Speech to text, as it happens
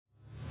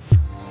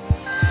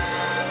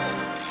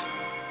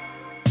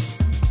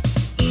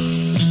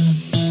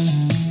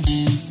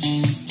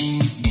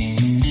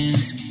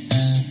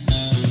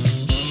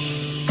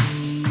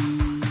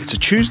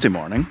Tuesday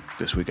morning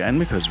this weekend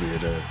because we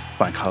had a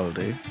bank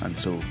holiday, and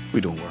so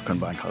we don't work on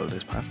bank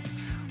holidays, Pat.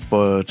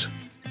 But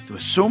there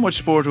was so much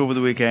sport over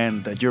the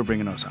weekend that you're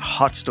bringing us a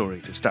hot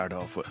story to start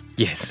off with.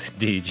 Yes,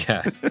 indeed,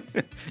 yeah.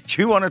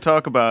 You want to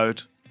talk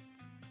about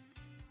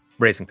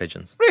Racing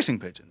pigeons. Racing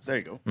pigeons, there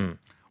you go.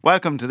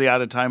 Welcome to the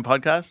Added Time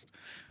podcast.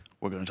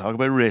 We're going to talk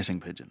about racing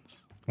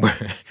pigeons.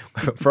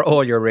 For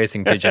all your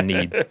racing pigeon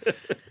needs.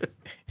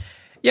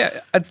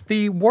 Yeah, it's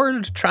the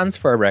world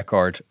transfer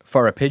record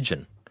for a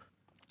pigeon.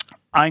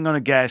 I'm going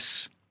to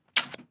guess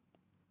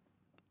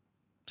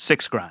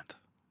 $6,000.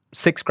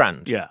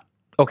 $6,000? Yeah.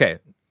 Okay,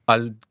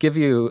 I'll set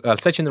you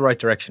in the right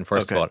direction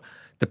first of all.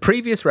 The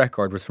previous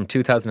record was from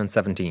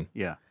 2017.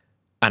 Yeah.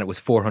 And it was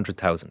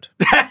 400,000.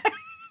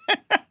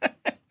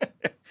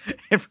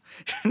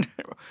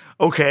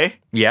 Okay.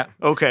 Yeah.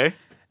 Okay.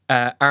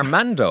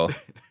 Armando,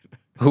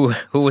 who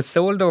was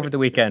sold over the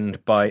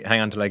weekend by, hang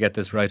on till I get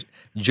this right,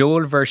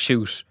 Joel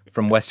Verschoot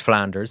from West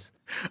Flanders.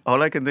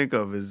 All I can think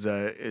of is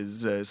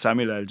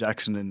Samuel L.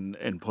 Jackson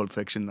in Pulp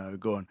Fiction now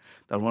going,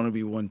 "That want to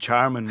be one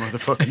charming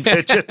motherfucking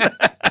pigeon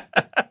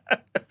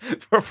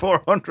for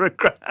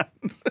 400,000."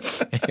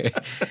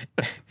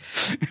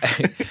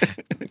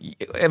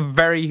 A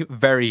very,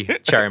 very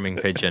charming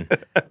pigeon.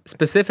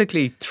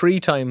 Specifically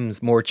 3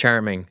 times more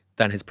charming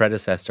than his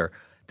predecessor.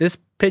 This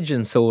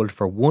pigeon sold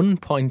for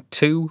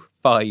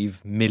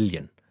 1.25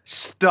 million.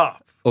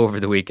 Stop.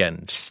 Over the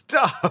weekend.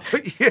 Stop.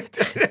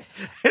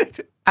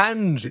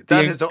 And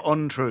that is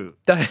untrue.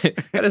 That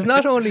is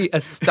not only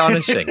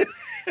astonishing,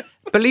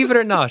 believe it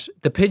or not,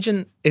 the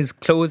pigeon is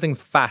closing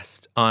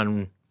fast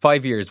on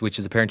 5 years, which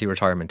is apparently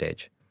retirement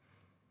age.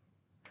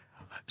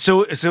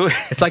 So it's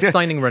like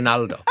signing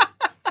Ronaldo,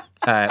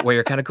 where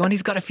you're kind of going,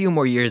 he's got a few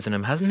more years in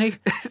him, hasn't he?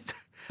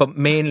 But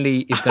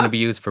mainly he's going to be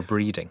used for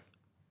breeding.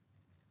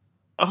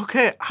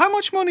 Okay, how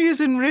much money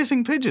is in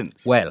racing pigeons?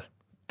 Well,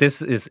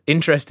 this is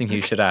interesting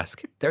you should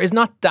ask. There is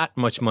not that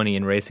much money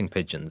in racing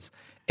pigeons,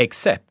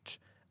 except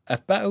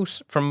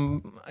about,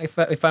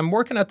 if I'm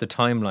working at the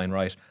timeline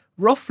right,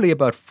 roughly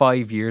about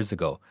 5 years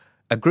ago,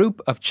 a group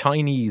of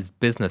Chinese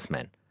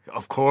businessmen.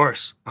 Of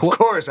course,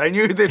 I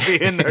knew they'd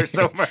be in there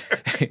somewhere.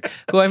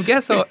 Who I'm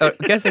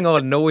guessing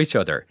all know each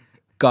other,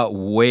 got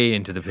way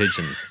into the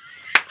pigeons.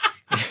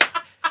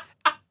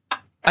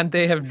 And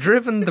they have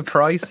driven the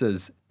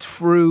prices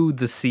through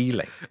the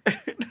ceiling.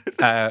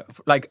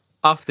 Like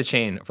off the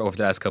chain for over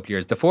the last couple of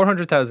years. The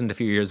 400,000 a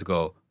few years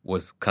ago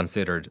was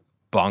considered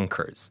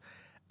bonkers.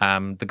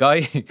 The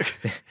guy,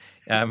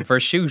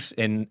 Verschoot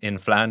in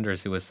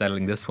Flanders, who was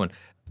selling this one,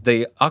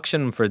 the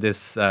auction for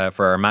this,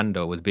 for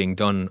Armando, was being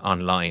done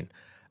online.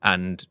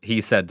 And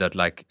he said that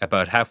like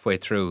about halfway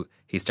through,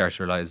 he started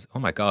to realize, oh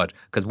my God,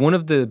 because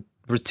there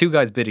was 2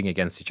 guys bidding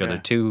against each other,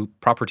 2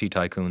 property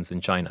tycoons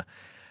in China.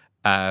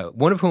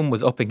 One of whom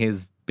was upping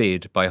his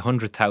bid by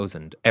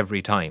 100,000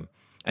 every time.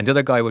 And the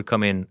other guy would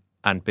come in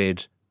and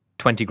bid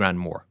 20 grand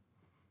more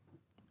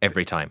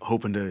every time.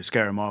 Hoping to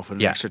scare him off with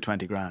an extra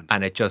 20 grand.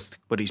 And it just...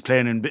 But he's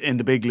playing in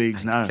the big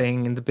leagues now.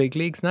 Playing in the big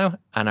leagues now.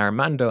 And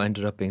Armando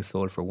ended up being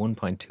sold for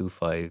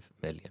 1.25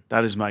 million.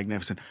 That is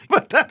magnificent.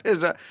 But that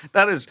is,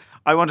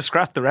 I want to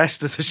scrap the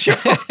rest of the show.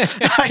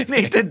 I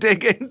need to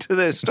dig into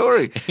this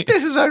story.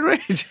 This is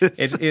outrageous.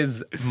 It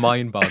is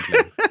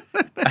mind-boggling.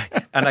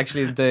 And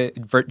actually,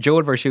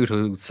 Joel Verschoot,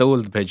 who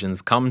sold the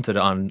pigeons, commented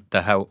on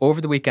how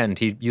over the weekend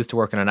he used to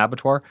work in an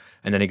abattoir,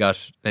 and then he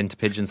got into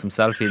pigeons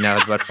himself. He now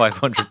has about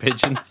 500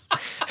 pigeons.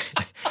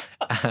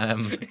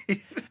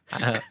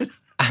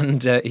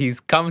 And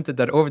he's commented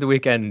that over the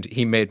weekend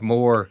he made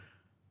more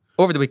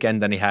over the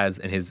weekend than he has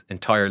in his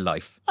entire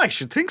life. I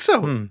should think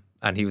so.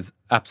 And he was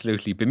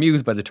absolutely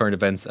bemused by the turn of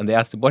events. And they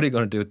asked him, what are you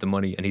going to do with the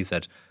money? And he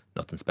said,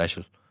 nothing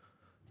special.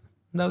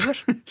 And that was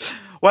it.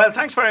 Well,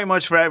 thanks very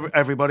much for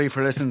everybody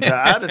for listening to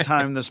Added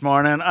Time this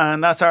morning.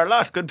 And that's our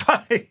lot.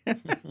 Goodbye.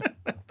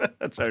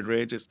 That's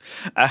outrageous.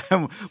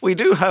 We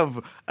do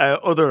have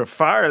other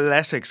far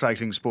less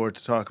exciting sport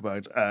to talk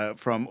about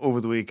from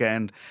over the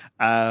weekend.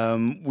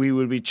 We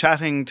will be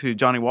chatting to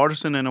Johnny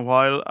Waterson in a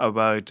while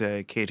about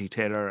Katie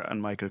Taylor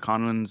and Michael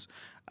Conlan's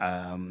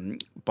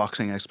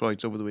boxing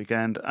exploits over the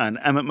weekend. And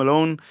Emmett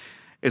Malone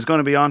is going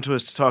to be on to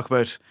us to talk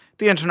about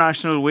the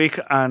International Week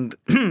and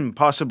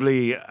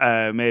possibly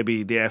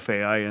maybe the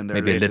FAI and their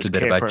maybe a little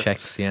bit caper. about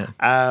checks, yeah.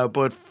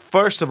 But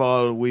first of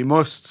all, we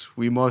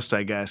must,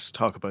 I guess,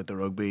 talk about the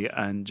rugby.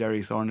 And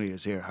Jerry Thornley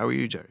is here. How are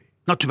you, Jerry?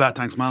 Not too bad,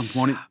 thanks, man.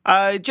 Morning.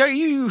 Jerry,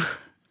 you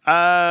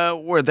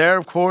were there,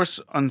 of course,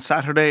 on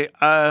Saturday.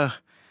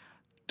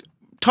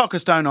 Talk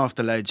us down off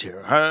the ledge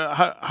here.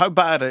 How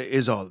bad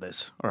is all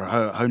this? Or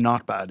how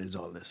not bad is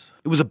all this?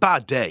 It was a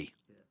bad day.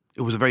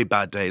 It was a very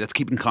bad day. Let's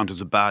keep in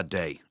context, a bad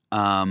day.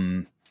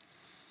 And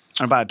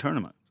a bad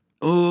tournament.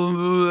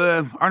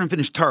 Ireland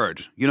finished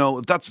third. You know,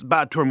 if that's a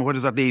bad tournament, where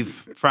does that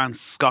leave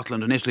France,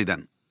 Scotland and Italy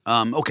then?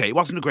 Okay, it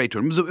wasn't a great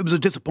tournament. It was a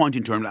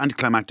disappointing tournament,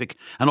 anticlimactic,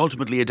 and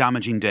ultimately a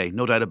damaging day,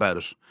 no doubt about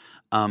it.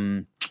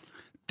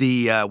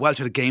 The Welsh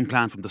had a game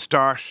plan from the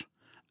start.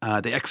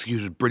 They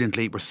executed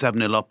brilliantly. We're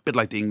 7-0 up, a bit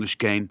like the English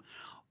game.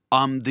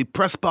 The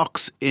press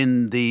box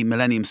in the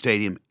Millennium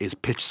Stadium is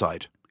pitch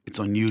side. It's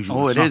unusual.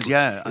 Oh, it's it not, is,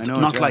 yeah. It's I know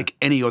not it, yeah. like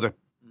any other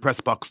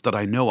press box that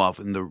I know of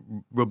in the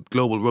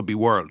global rugby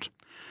world.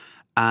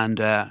 And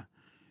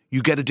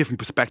you get a different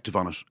perspective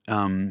on it.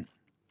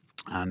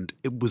 And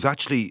it was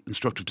actually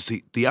instructive to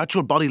see the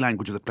actual body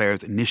language of the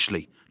players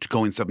initially to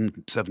going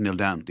 7-0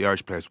 down, the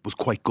Irish players, was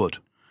quite good.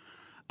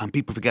 And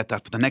people forget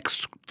that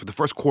for the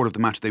first quarter of the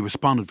match, they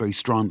responded very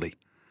strongly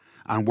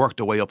and worked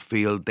their way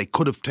upfield. They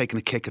could have taken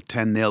a kick at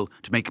 10-0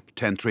 to make it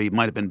 10-3. It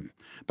might have been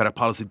better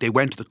policy. They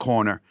went to the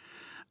corner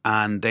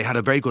and they had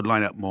a very good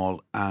line-out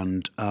maul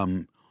and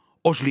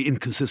utterly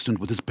inconsistent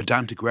with his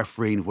pedantic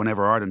refereeing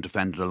whenever Ireland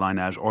defended a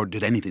line-out or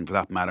did anything for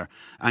that matter.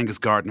 Angus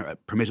Gardner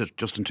permitted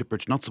Justin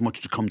Tipuric not so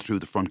much to come through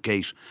the front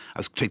gate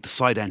as take the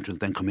side entrance,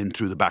 then come in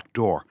through the back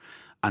door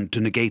and to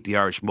negate the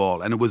Irish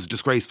maul. And it was a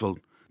disgraceful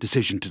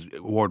decision to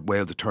award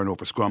Wales a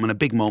turnover scrum and a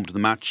big moment of the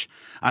match.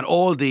 And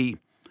all the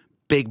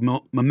big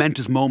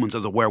momentous moments,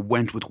 as it were,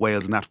 went with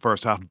Wales in that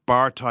first half.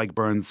 Bar Tyg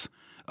Burns'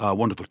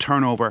 wonderful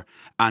turnover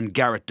and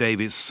Gareth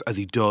Davies, as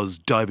he does,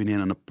 diving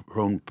in on a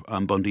prone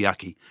Bundy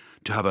Aki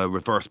to have a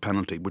reverse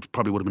penalty, which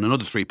probably would have been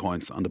another 3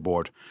 points on the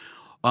board.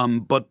 All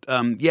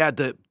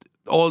the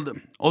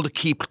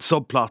key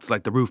subplots,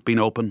 like the roof being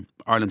open,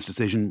 Ireland's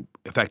decision,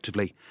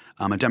 effectively,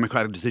 a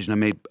democratic decision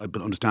I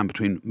understand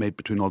made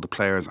between all the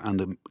players and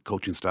the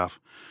coaching staff,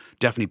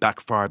 definitely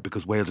backfired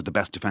because Wales are the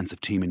best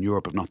defensive team in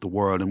Europe, if not the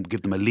world, and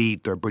give them a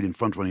lead. They're a brilliant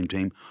front-running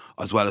team,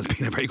 as well as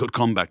being a very good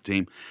comeback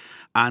team.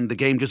 And the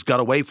game just got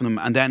away from them.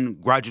 And then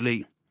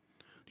gradually,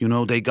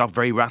 they got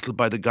very rattled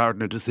by the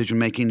Gardner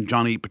decision-making.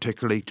 Johnny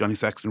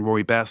Sexton,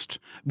 Rory Best.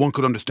 One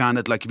could understand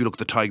it. Like if you look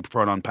at the Tyg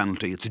Furlong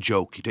penalty, it's a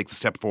joke. He takes a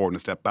step forward and a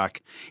step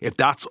back. If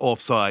that's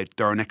offside,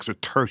 there are an extra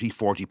 30,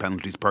 40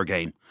 penalties per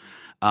game.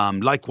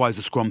 Likewise,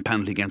 the scrum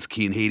penalty against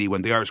Cian Healy,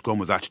 when the Irish scrum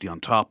was actually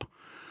on top,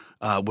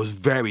 was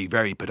very,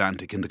 very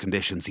pedantic in the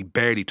conditions. He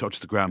barely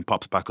touched the ground,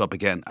 pops back up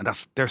again. And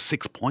there's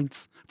 6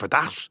 points for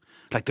that.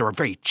 Like, they were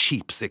very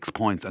cheap 6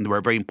 points, and they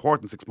were very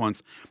important 6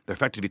 points. They're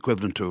effectively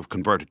equivalent to a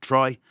converted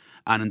try.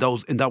 And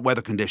in that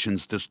weather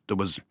conditions,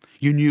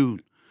 you knew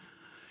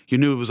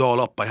it was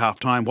all up by half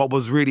time. What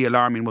was really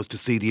alarming was to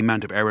see the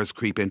amount of errors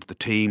creep into the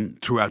team.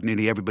 Throughout,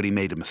 nearly everybody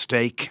made a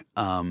mistake.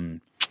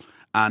 And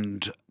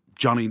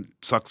Johnny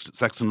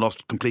Sexton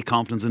lost complete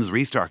confidence in his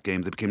restart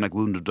games. They became like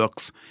wounded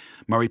ducks.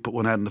 Murray put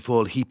one out in the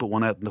full. He put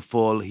one out in the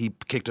full. He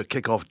kicked a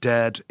kick off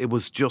dead. It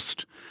was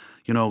just,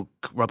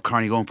 Rob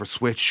Kearney going for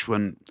switch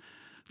when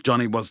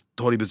Johnny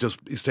thought he was just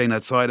staying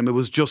outside him. It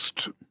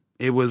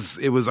was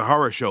a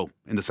horror show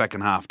in the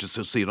second half just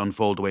to see it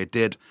unfold the way it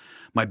did.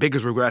 One of the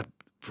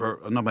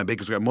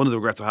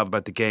regrets I have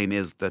about the game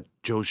is that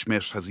Joe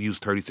Schmidt has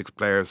used 36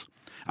 players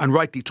and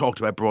rightly talked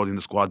about broadening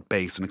the squad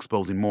base and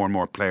exposing more and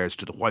more players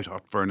to the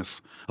white-hot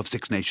furnace of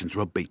Six Nations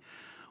rugby.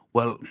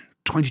 Well,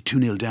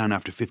 22-0 down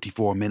after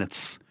 54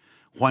 minutes.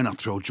 Why not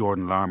throw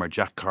Jordan Larmour,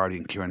 Jack Carty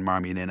and Kieran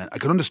Marmion in? I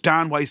can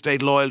understand why he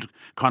stayed loyal to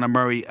Conor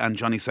Murray and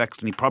Johnny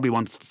Sexton. He probably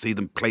wants to see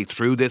them play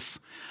through this,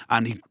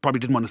 and he probably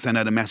didn't want to send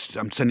out a message,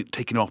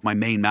 taking off my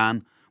main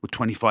man with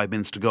 25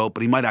 minutes to go,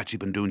 but he might actually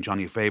have been doing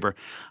Johnny a favour.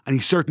 And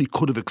he certainly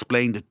could have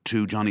explained it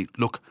to Johnny,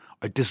 look,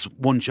 this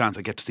one chance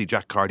I get to see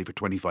Jack Carty for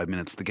 25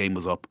 minutes, the game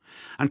was up.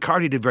 And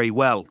Carty did very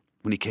well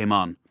when he came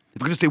on.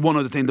 If I could just say one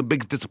other thing, the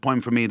big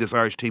disappointment for me, this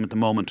Irish team at the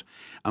moment,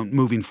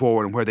 moving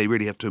forward and where they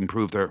really have to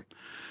improve their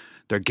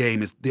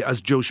game is,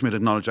 as Joe Schmidt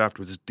acknowledged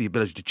afterwards, is the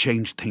ability to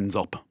change things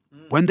up.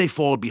 When they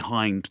fall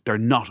behind, they're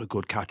not a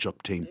good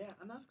catch-up team. Yeah,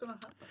 and that's going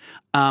to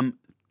happen.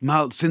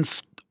 Mal,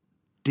 since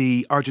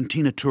the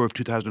Argentina tour of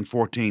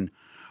 2014,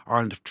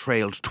 Ireland have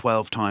trailed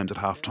 12 times at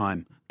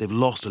half-time. They've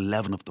lost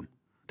 11 of them.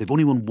 They've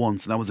only won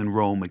once, and that was in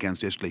Rome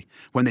against Italy,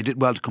 when they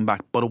did well to come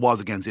back, but it was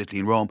against Italy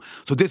in Rome.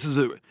 So this is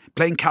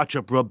playing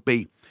catch-up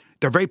rugby.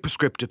 They're a very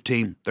prescriptive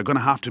team. They're going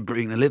to have to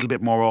bring a little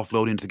bit more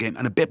offload into the game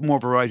and a bit more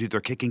variety to their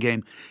kicking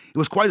game. It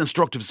was quite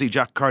instructive to see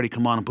Jack Carty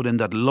come on and put in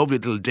that lovely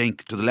little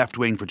dink to the left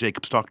wing for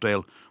Jacob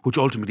Stockdale, which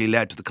ultimately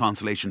led to the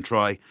consolation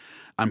try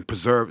and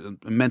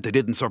meant they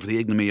didn't suffer the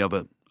ignominy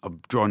of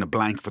drawing a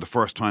blank for the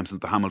first time since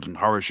the Hamilton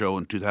Horror Show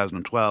in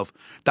 2012.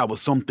 That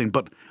was something.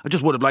 But I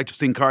just would have liked to have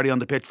seen Carty on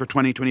the pitch for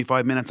 20,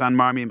 25 minutes, and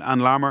Marmion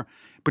and Larmour,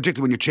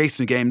 particularly when you're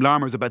chasing a game.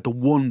 Larmour is about the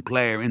one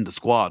player in the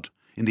squad,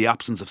 in the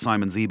absence of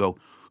Simon Zebo,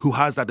 who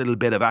has that little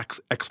bit of X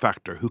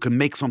factor, who can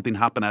make something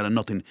happen out of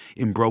nothing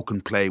in broken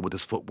play with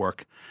his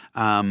footwork.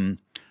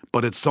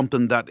 But it's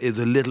something that is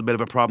a little bit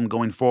of a problem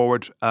going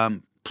forward,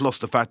 plus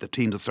the fact that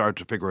teams have started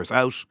to figure us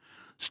out,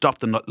 stop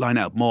the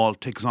line-out maul,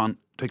 take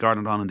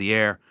Ireland on in the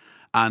air,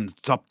 and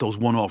stop those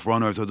one-off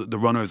runners or the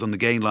runners on the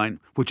gain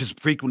line, which is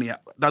frequently,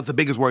 that's the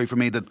biggest worry for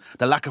me, that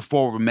the lack of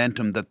forward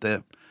momentum that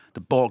the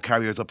ball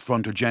carriers up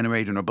front are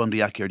generating, or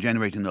Bundy Aki are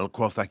generating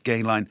across that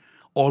gain line,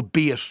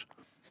 albeit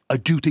I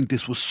do think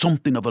this was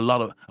something of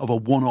a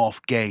one-off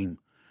game.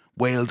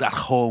 Wales at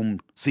home,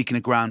 seeking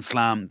a grand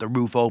slam, the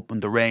roof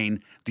open, the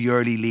rain, the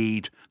early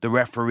lead, the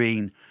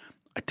refereeing.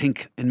 I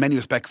think in many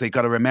respects they've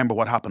got to remember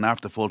what happened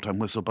after the full-time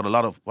whistle, but a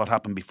lot of what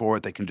happened before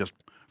it they can just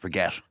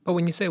forget. But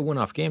when you say a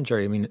one-off game,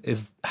 Jerry, I mean,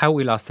 is how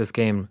we lost this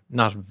game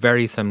not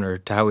very similar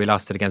to how we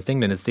lost it against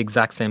England? It's the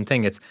exact same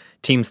thing. It's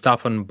teams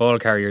stopping ball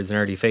carriers in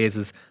early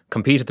phases,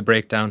 compete at the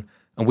breakdown,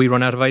 and we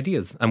run out of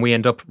ideas. And we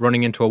end up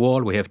running into a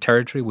wall. We have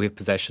territory, we have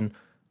possession,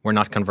 we're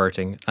not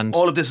converting. And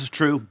all of this is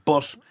true,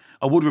 but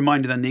I would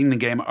remind you that in the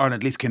England game, Ireland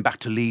at least came back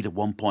to lead at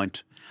one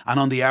point. And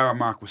on the hour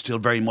mark, we're still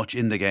very much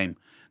in the game.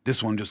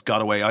 This one just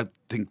got away. I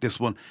think this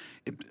one...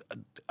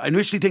 I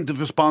initially think the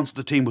response of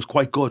the team was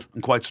quite good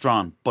and quite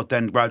strong, but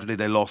then gradually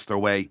they lost their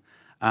way.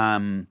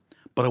 But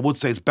I would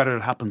say it's better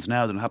it happens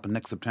now than it happened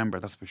next September,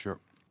 that's for sure.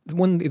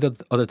 One of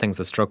the other things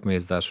that struck me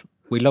is that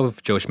we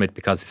love Joe Schmidt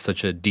because he's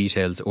such a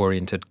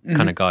details-oriented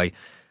kind of guy.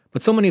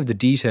 But so many of the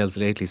details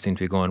lately seem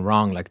to be going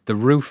wrong. Like the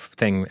roof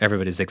thing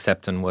everybody's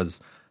accepting was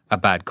a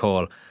bad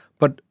call.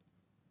 But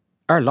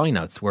our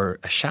lineouts were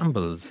a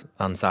shambles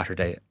on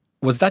Saturday.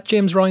 Was that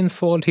James Ryan's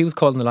fault? He was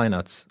calling the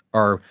lineouts?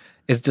 Or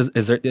is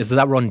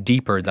that run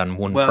deeper than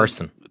one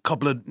person?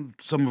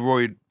 Some of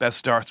Rory's best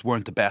starts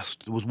weren't the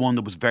best. There was one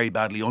that was very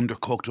badly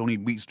undercooked, only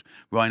reached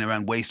Ryan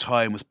around waist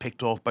high and was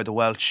picked off by the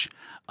Welsh.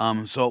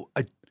 So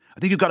I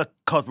think you've got to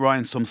cut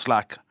Ryan some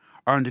slack.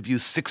 Ireland have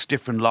used 6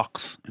 different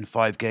locks in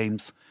 5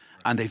 games,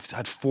 and they've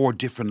had 4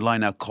 different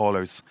line-out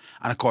callers.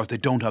 And of course, they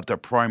don't have their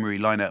primary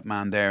line-out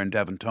man there in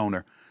Devon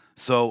Toner.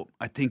 So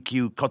I think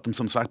you cut them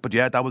some slack. But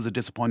yeah, that was a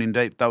disappointing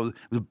day. It was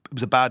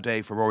a bad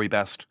day for Rory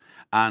Best,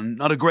 and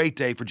not a great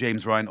day for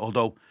James Ryan,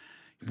 although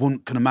one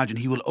can imagine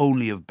he will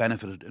only have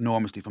benefited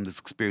enormously from this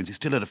experience. He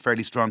still had a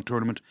fairly strong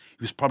tournament.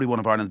 He was probably one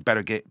of Ireland's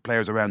better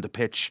players around the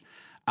pitch.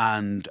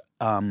 And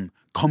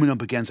coming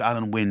up against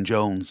Alan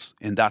Wynne-Jones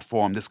in that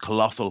form, this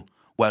colossal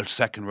Welsh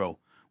second row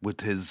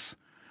with his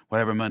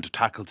whatever amount of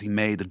tackles he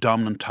made, the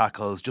dominant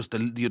tackles,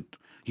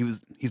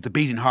 he's the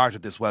beating heart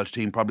of this Welsh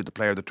team, probably the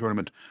player of the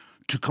tournament.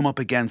 To come up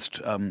against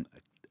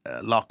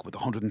Locke with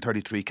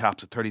 133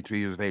 caps at 33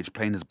 years of age,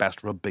 playing his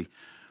best rugby,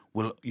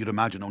 you'd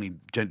imagine only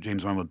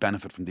James Ryan will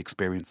benefit from the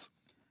experience.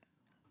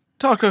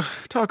 Talk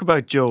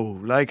about Joe.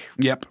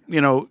 Yep.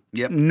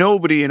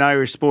 Nobody in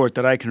Irish sport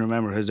that I can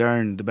remember has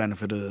earned the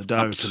benefit of the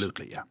doubt.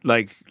 Absolutely, yeah.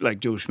 Like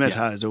Joe Schmidt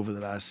has over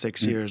the last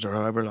 6 years or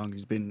however long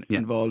he's been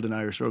involved in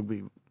Irish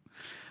rugby.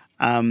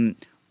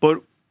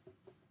 But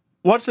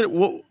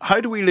how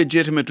do we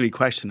legitimately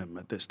question him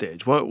at this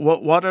stage?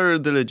 What are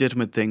the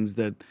legitimate things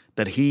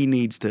that he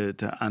needs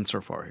to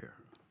answer for here?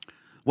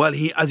 Well,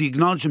 as he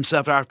acknowledged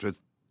himself after it,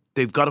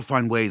 they've got to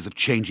find ways of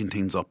changing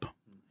things up.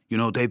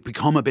 They've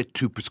become a bit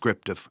too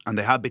prescriptive, and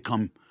they have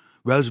become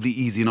relatively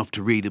easy enough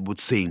to read, it would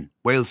seem.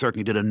 Wales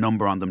certainly did a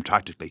number on them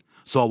tactically,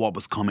 saw what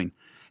was coming,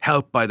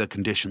 helped by the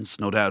conditions,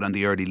 no doubt, and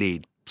the early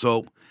lead.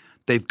 So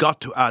they've got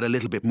to add a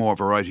little bit more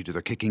variety to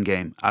their kicking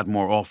game, add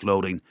more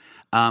offloading.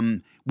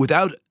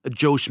 Without a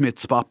Joe Schmidt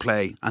spot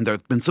play, and there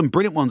have been some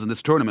brilliant ones in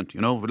this tournament,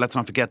 let's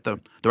not forget the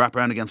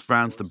wraparound against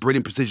France, the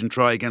brilliant precision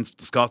try against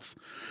the Scots,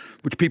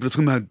 which people have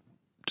somehow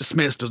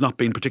dismissed as not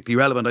being particularly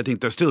relevant. I think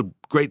they're still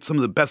great. Some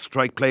of the best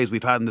strike plays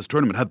we've had in this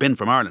tournament have been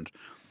from Ireland.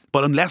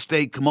 But unless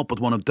they come up with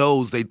one of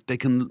those, they're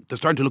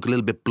starting to look a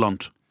little bit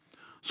blunt.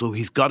 So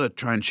he's got to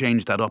try and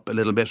change that up a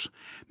little bit.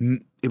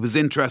 It was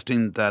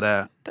interesting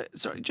that...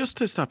 Sorry, just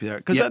to stop you there,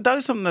 because that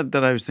is something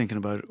that I was thinking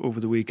about over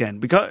the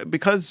weekend.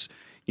 Because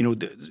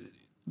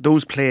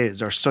those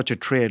plays are such a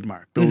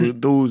trademark,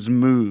 those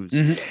moves.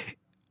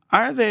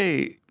 Are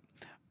they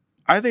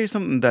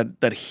something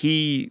that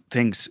he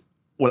thinks,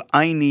 well,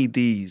 I need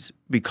these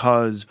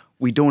because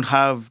we don't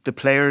have the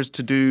players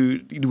to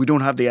do. We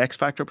don't have the X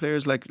factor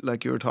players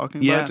like you were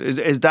talking about. Is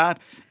it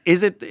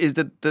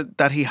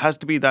that he has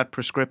to be that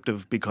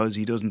prescriptive because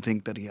he doesn't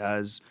think that he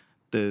has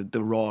the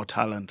raw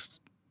talent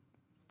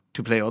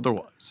to play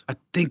otherwise? I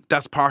think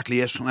that's partly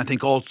it, and I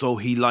think also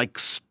he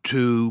likes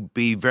to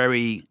be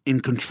very in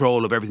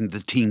control of everything the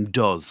team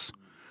does.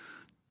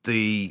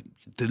 The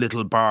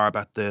little barb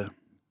at the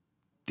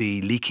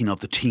leaking of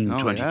the team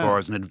 24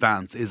 hours in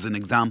advance is an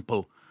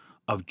example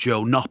of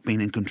Joe not being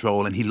in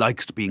control, and he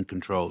likes to be in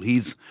control.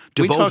 He's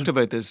devoted. We talked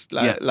about this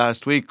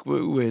last week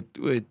with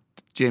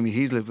Jamie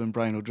Heaslip and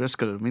Brian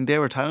O'Driscoll. I mean, they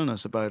were telling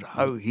us about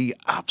how he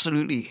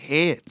absolutely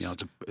hates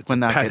it's when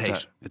a that pet gets hate.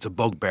 out. It's a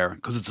bugbear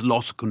because it's a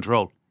loss of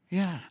control.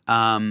 Yeah.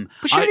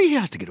 But surely he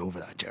has to get over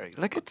that, Jerry.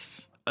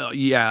 It's...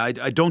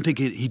 I don't think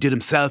he did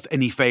himself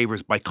any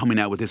favours by coming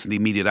out with this in the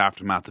immediate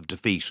aftermath of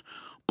defeat.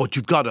 But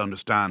you've got to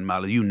understand,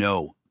 Mala,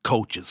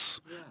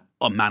 coaches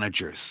or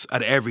managers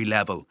at every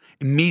level,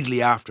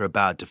 immediately after a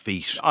bad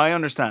defeat. I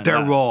understand.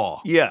 They're raw.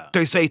 Yeah.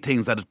 They say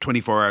things that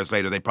 24 hours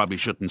later they probably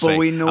shouldn't say. But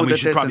we know and that we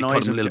should this probably annoys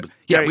cut them him. a little bit.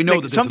 Jerry, Yeah, we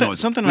know that this annoys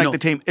something them. like the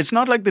team. It's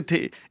not like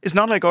it's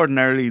not like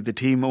ordinarily the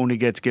team only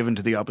gets given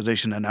to the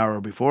opposition an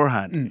hour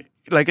beforehand.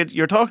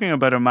 You're talking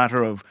about a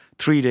matter of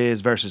 3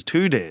 days versus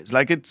 2 days.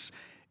 It's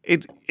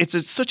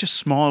such a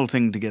small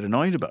thing to get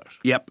annoyed about.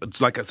 Yep,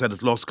 it's like I said,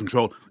 it's lost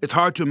control. It's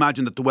hard to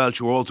imagine that the Welsh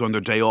were also on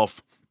their day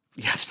off.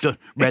 Yes,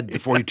 read the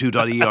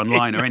 42.ie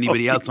online or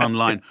anybody else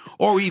online,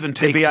 or even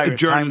takes They'd be a Irish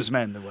journal. Times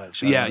men, the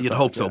Welsh. Yeah, you'd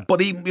hope so. But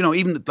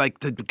even like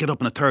to get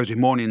up on a Thursday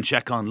morning and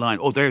check online.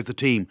 Oh, there's the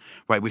team.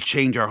 Right, we'll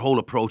change our whole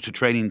approach to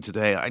training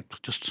today.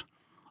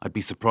 I'd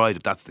be surprised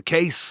if that's the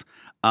case.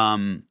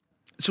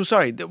 So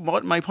sorry,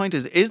 what my point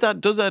is that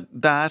does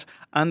that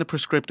and the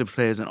prescriptive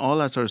plays and all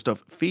that sort of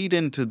stuff feed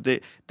into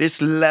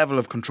this level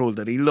of control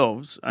that he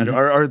loves, and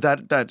or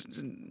that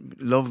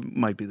love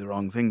might be the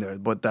wrong thing there,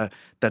 but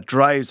that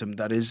drives him,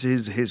 that is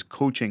his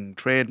coaching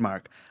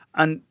trademark.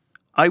 And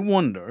I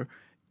wonder,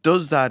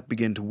 does that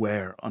begin to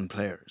wear on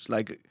players?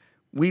 Like,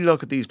 we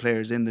look at these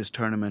players in this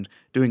tournament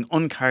doing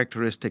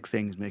uncharacteristic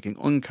things, making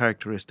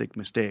uncharacteristic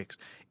mistakes.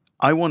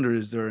 I wonder,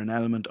 is there an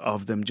element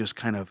of them just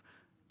kind of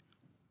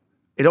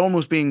it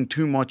almost being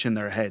too much in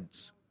their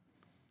heads,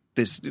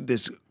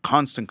 this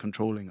constant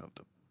controlling of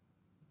them?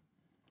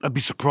 I'd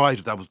be surprised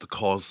if that was the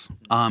cause.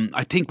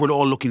 I think we're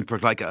all looking for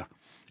like a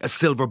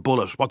silver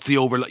bullet. What's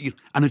the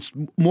and it's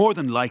more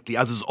than likely,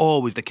 as is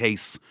always the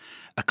case,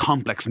 a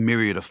complex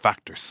myriad of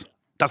factors.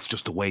 That's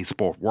just the way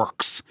sport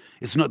works.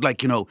 It's not like,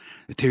 the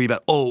theory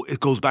about, it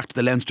goes back to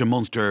the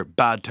Leinster-Munster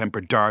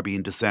bad-tempered derby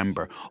in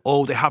December.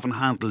 They haven't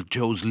handled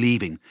Joe's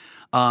leaving.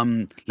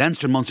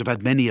 Leinster and Munster have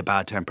had many a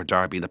bad-tempered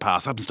derby in the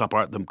past. I haven't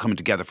stopped them coming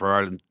together for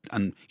Ireland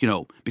and,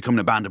 becoming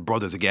a band of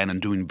brothers again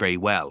and doing very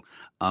well.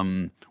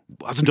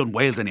 Hasn't done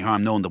Wales any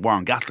harm knowing that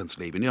Warren Gatlin's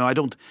leaving. I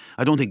don't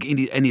think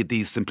any of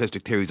these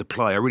simplistic theories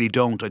apply. I really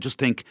don't. I just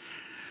think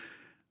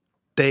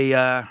they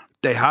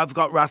have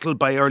got rattled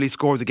by early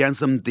scores against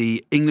them.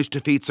 The English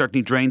defeat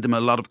certainly drained them a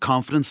lot of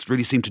confidence,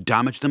 really seemed to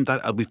damage them.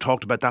 We've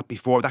talked about that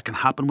before. That can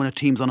happen when a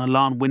team's on a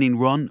long winning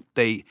run.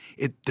 The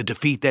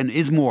defeat then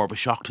is more of a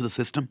shock to the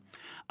system.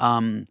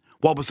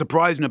 What was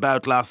surprising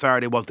about last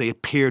Saturday was they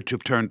appeared to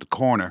have turned the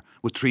corner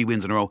with 3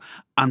 wins in a row,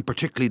 and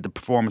particularly the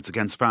performance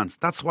against France.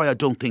 That's why I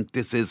don't think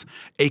this is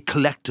a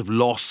collective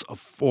loss of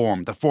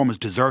form. The form has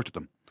deserted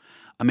them.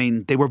 I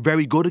mean, they were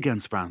very good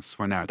against France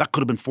for an hour. That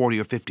could have been 40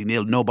 or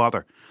 50-0, no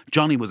bother.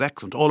 Johnny was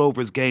excellent, all over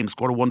his game,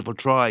 scored a wonderful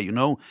try,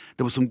 There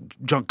was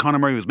Conor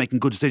Murray was making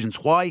good decisions.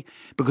 Why?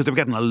 Because they were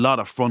getting a lot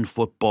of front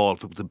football.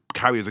 The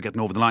carriers were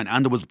getting over the line,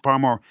 and there was far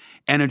more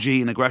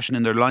energy and aggression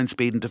in their line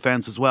speed and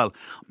defence as well.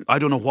 I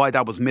don't know why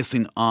that was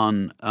missing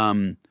on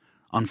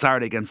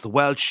Saturday against the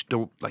Welsh.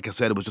 Like I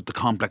said, it was just the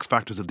complex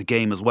factors of the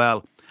game as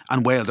well.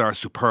 And Wales are a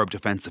superb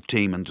defensive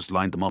team and just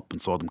lined them up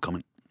and saw them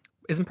coming.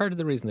 Isn't part of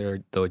the reason there,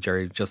 though,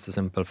 Jerry, just the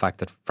simple fact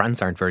that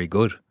France aren't very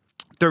good?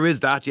 There is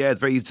that, yeah. It's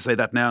very easy to say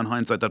that now in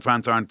hindsight, that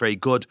France aren't very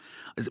good.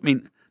 I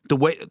mean, the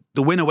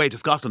win away to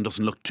Scotland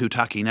doesn't look too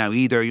tacky now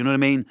either, you know what I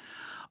mean?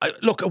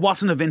 Look, it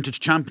wasn't a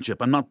vintage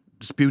championship. I'm not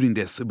disputing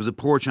this. It was a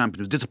poor championship,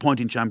 it was a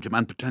disappointing championship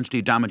and potentially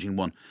a damaging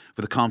one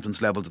for the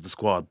confidence levels of the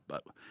squad.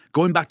 But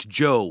going back to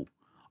Joe,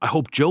 I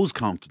hope Joe's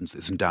confidence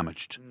isn't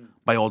damaged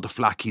by all the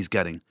flack he's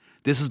getting.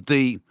 This is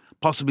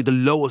possibly the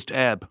lowest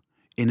ebb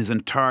in his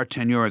entire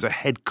tenure as a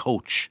head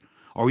coach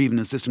or even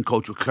assistant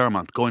coach with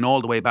Clermont, going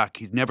all the way back.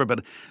 He's never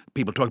been...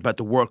 People talk about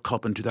the World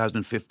Cup in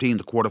 2015,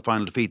 the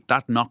quarter-final defeat.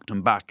 That knocked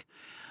him back.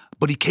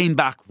 But he came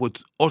back with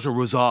utter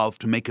resolve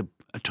to make a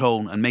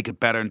tone and make it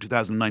better in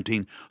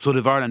 2019. So that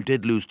if Ireland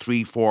did lose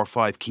 3, 4,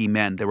 5 key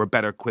men, they were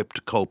better equipped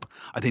to cope.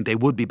 I think they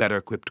would be better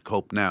equipped to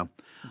cope now.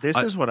 This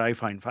is what I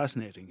find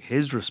fascinating.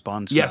 His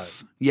response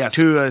yes.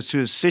 to a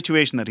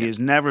situation that he has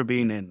never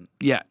been in.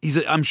 Yeah,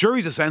 I'm sure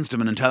he's a sensitive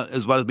and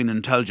as well as being an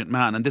intelligent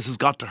man, and this has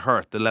got to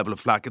hurt the level of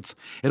flack.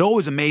 It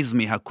always amazes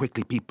me how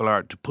quickly people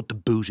are to put the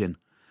boot in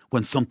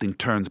when something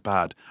turns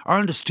bad.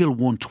 Ireland has still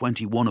won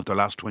 21 of their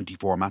last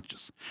 24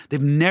 matches.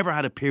 They've never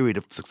had a period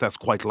of success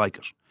quite like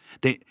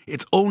it.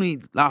 It's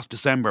only last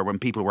December when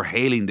people were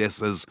hailing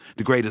this as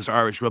the greatest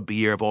Irish rugby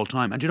year of all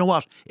time. And you know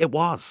what? It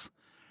was.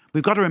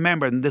 We've got to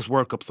remember in this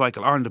World Cup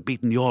cycle, Ireland have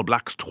beaten the All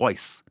Blacks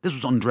twice. This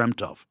was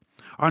undreamt of.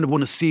 Ireland have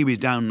won a series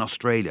down in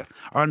Australia.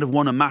 Ireland have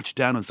won a match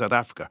down in South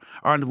Africa.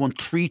 Ireland have won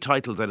 3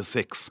 titles out of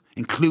 6,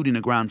 including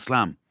a Grand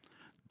Slam.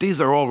 These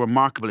are all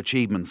remarkable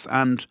achievements.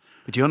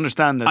 But you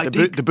understand that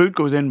the boot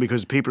goes in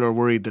because people are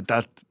worried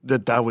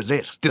that was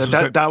it.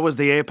 That was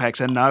the apex,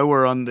 and now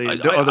we're on the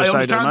other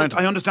side of the mountain.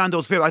 I understand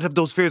those fears. I'd have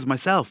those fears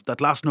myself, that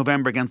last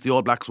November against the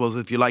All Blacks was,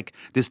 if you like,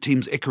 this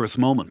team's Icarus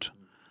moment.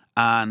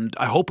 And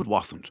I hope it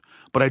wasn't.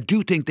 But I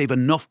do think they've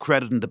enough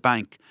credit in the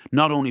bank,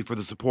 not only for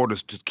the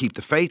supporters to keep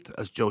the faith,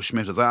 as Joe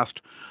Schmidt has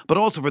asked, but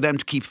also for them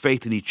to keep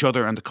faith in each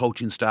other and the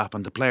coaching staff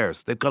and the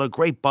players. They've got a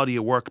great body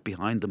of work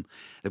behind them.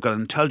 They've got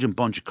an intelligent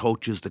bunch of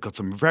coaches. They've got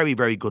some very,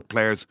 very good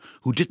players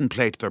who didn't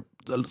play to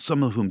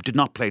some of whom did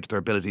not play to their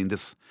ability in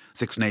this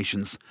Six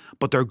Nations,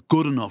 but they're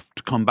good enough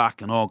to come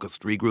back in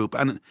August, regroup.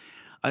 And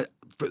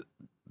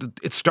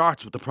it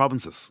starts with the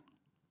provinces.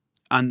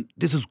 And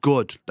this is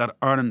good that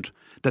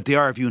the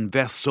RFU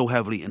invests so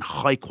heavily in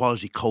high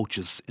quality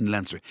coaches in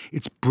Leinster.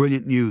 It's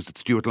brilliant news that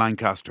Stuart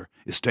Lancaster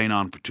is staying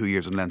on for 2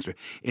 years in Leinster.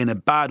 In a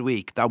bad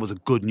week, that was a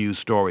good news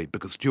story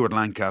because Stuart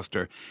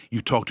Lancaster,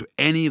 you talk to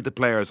any of the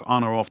players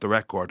on or off the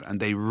record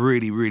and they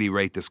really, really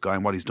rate this guy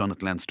and what he's done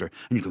at Leinster.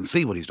 And you can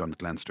see what he's done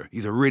at Leinster.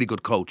 He's a really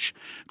good coach.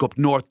 Go up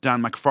north,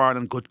 Dan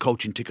McFarlane, good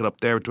coaching ticket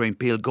up there with Dwayne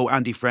Peel. Go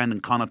Andy Friend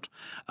and Connacht.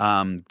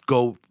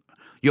 Go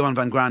Johan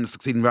van Graan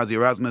succeeding Razzie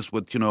Erasmus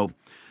with,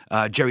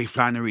 Jerry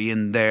Flannery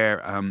in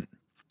there.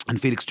 and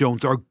Felix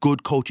Jones, there are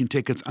good coaching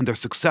tickets and they're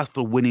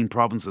successful winning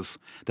provinces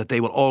that they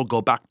will all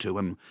go back to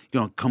and,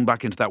 come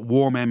back into that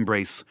warm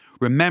embrace.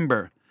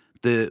 Remember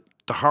the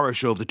horror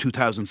show of the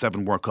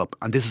 2007 World Cup,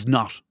 and this is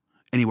not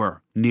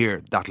anywhere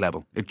near that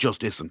level. It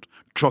just isn't.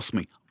 Trust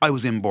me, I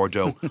was in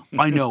Bordeaux.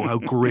 I know how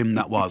grim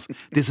that was.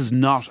 This is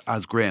not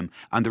as grim,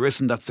 and there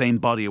isn't that same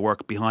body of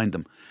work behind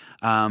them.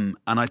 And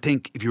I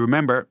think, if you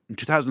remember, in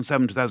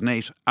 2007,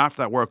 2008, after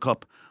that World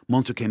Cup,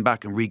 Munster came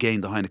back and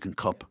regained the Heineken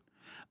Cup.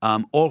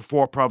 All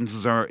 4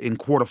 provinces are in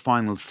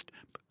quarterfinals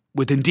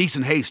within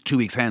decent haste 2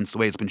 weeks hence, the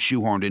way it's been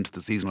shoehorned into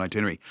the seasonal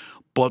itinerary.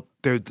 But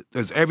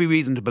there's every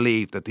reason to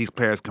believe that these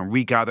players can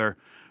regather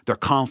their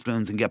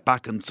confidence and get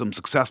back in some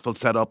successful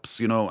setups,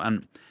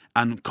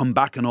 and come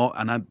back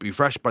and be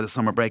refreshed by the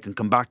summer break and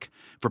come back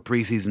for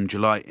pre-season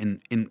July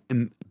in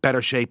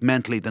better shape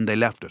mentally than they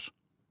left it.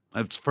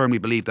 I firmly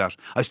believe that.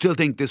 I still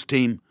think this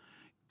team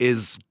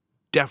is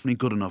definitely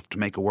good enough to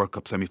make a World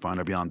Cup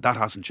semi-final or beyond. That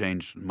hasn't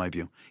changed in my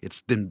view.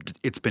 It's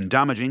been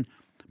damaging,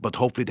 but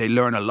hopefully they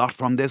learn a lot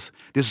from this.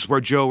 This is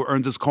where Joe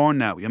earned his corn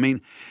now. I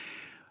mean,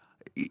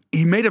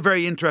 he made a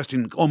very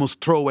interesting,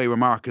 almost throwaway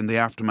remark in the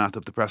aftermath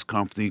of the press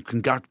conference. He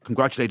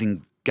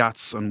congratulating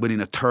Gats on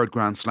winning a 3rd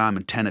Grand Slam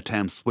in 10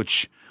 attempts,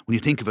 which, when you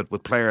think of it,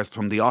 with players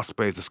from the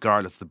Ospreys, the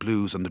Scarlets, the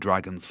Blues and the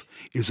Dragons,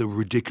 is a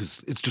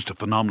ridiculous, it's just a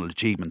phenomenal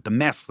achievement. The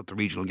mess that the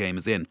regional game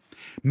is in.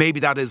 Maybe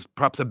that is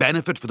perhaps a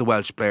benefit for the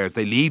Welsh players.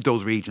 They leave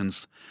those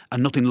regions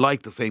and nothing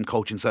like the same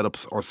coaching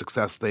setups or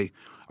success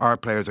our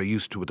players are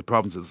used to with the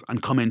provinces,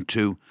 and come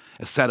into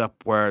a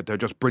setup where they're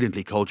just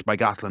brilliantly coached by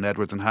Gatland,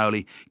 Edwards and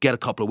Howley, get a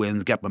couple of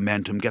wins, get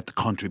momentum, get the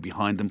country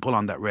behind them, pull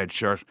on that red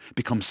shirt,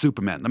 become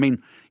supermen. I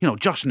mean,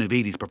 Josh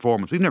Navidi's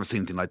performance, we've never seen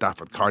anything like that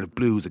for the Cardiff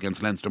Blues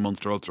against Leinster,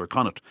 Munster, Ulster or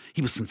Connacht.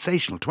 He was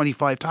sensational,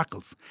 25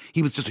 tackles.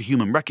 He was just a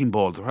human wrecking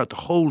ball throughout the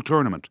whole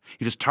tournament.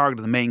 He just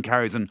targeted the main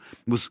carries and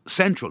was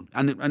central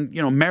and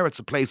merits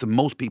a place in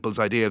most people's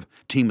idea of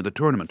team of the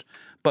tournament.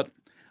 But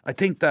I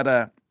think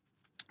that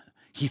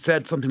he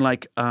said something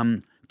like,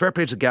 fair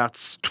play to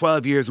Gats,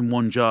 12 years in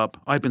one job.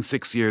 I've been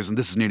 6 years and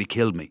this has nearly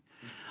killed me.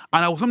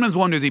 And I sometimes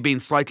wonder, is he being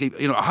slightly,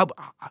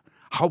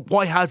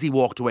 why has he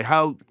walked away?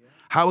 How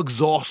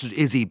exhausted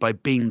is he by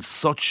being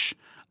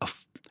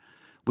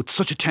with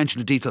such attention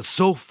to detail,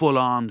 so full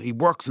on? He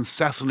works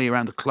incessantly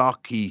around the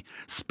clock. He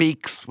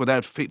speaks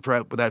without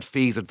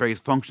fees at various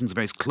functions,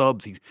 various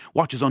clubs. He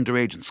watches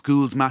underage and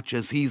schools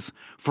matches. He's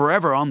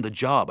forever on the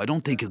job. I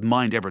don't think his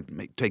mind ever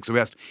takes a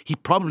rest. He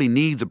probably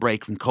needs a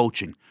break from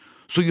coaching.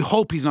 So you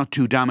hope he's not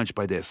too damaged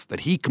by this,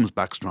 that he comes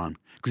back strong,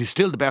 because he's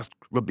still the best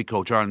rugby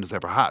coach Ireland has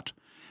ever had.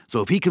 So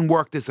if he can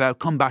work this out,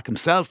 come back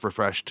himself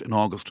refreshed in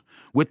August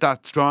with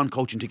that strong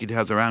coaching ticket he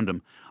has around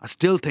him, I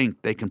still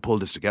think they can pull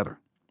this together.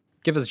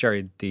 Give us,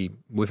 Jerry,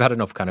 we've had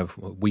enough kind of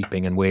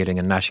weeping and wailing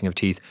and gnashing of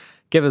teeth.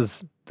 Give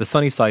us the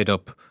sunny side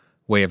up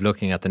way of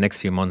looking at the next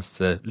few months,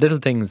 the little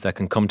things that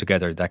can come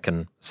together that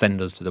can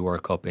send us to the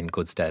World Cup in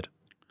good stead.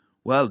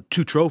 Well,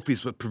 2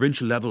 trophies at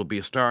provincial level would be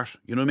a start.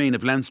 You know what I mean?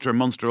 If Leinster,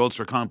 Munster,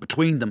 Ulster, Connacht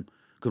between them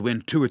could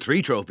win 2 or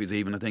 3 trophies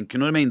even, I think. You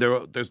know what I mean?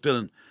 There's still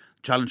a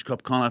Challenge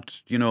Cup,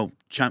 Connacht,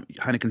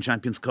 Heineken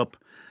Champions Cup,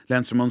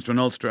 Leinster, Munster and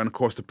Ulster, and of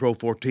course the Pro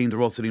 14,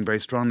 they're all sitting very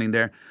strongly in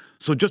there.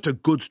 So just a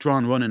good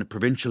strong run in a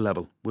provincial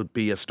level would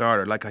be a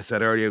starter. Like I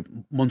said earlier,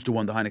 Munster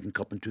won the Heineken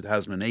Cup in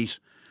 2008.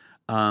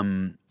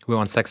 We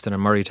want Sexton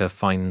and Murray to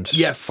find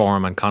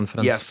form and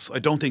confidence. Yes, I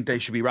don't think they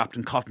should be wrapped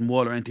in cotton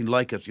wool or anything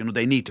like it.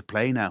 They need to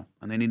play now,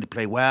 and they need to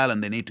play well,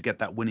 and they need to get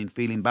that winning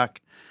feeling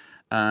back.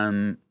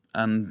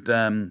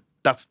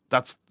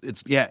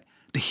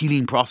 The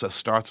healing process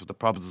starts with the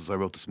provinces I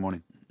wrote this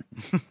morning.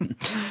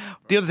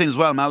 The other thing as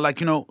well, Mal,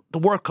 the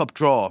World Cup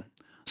draw,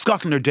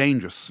 Scotland are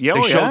dangerous. They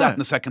showed that in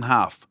the second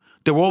half.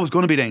 They were always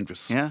going to be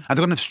dangerous. Yeah. And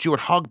they're going to have Stuart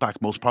Hogg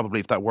back most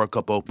probably for that World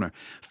Cup opener.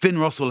 Finn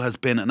Russell has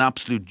been an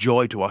absolute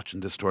joy to watch in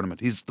this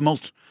tournament. He's the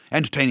most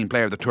entertaining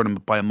player of the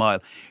tournament by a mile.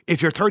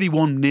 If you're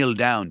 31-0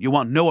 down, you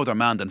want no other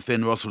man than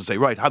Finn Russell to say,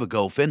 right, have a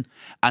go, Finn.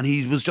 And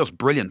he was just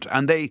brilliant.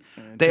 And they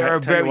are tell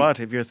very... you what,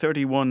 if you're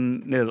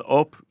 31-0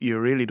 up, you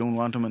really don't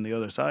want them on the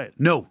other side.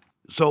 No.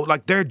 So,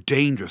 they're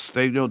dangerous.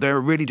 They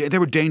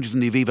were dangerous in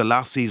the Aviva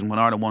last season when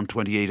Ireland won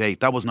 28-8.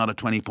 That was not a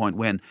 20-point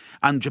win.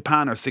 And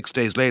Japan are 6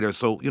 days later.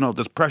 So,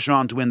 there's pressure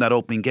on to win that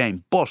opening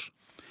game. But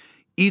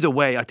either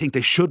way, I think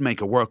they should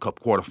make a World Cup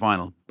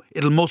quarter-final.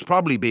 It'll most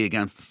probably be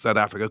against South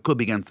Africa. It could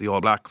be against the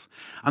All Blacks.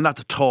 And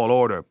that's a tall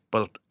order.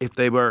 But if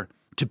they were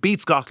to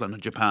beat Scotland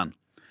and Japan,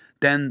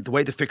 then the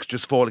way the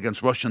fixtures fall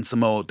against Russia and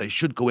Samoa, they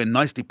should go in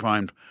nicely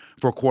primed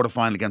for a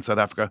quarter-final against South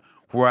Africa.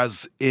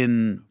 Whereas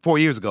 4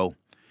 years ago,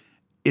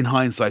 in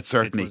hindsight,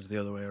 certainly, it was the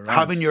other way around.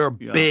 Having your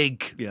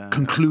big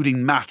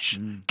concluding match,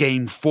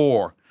 Game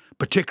 4,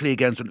 particularly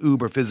against an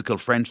uber physical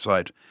French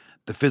side,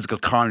 the physical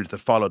carnage that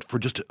followed for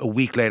just a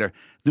week later,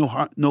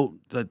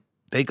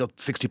 they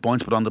got 60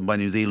 points put on them by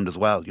New Zealand as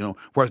well.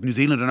 Whereas New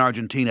Zealand and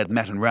Argentina had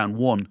met in round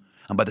 1,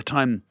 and by the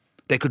time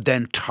they could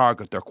then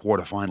target their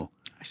quarter final.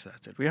 Actually,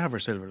 that's it. We have our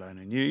silver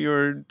lining.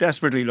 You're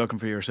desperately looking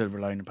for your silver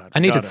lining, Pat. I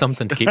needed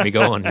something to keep me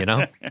going.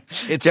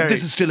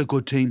 This is still a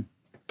good team.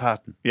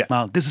 Patton. Yeah.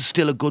 Well, this is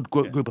still a good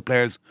group of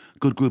players,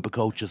 good group of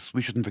coaches.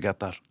 We shouldn't forget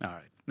that. All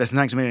right. Listen,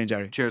 thanks a million,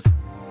 Jerry. Cheers.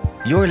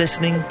 You're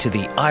listening to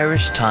the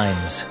Irish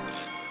Times.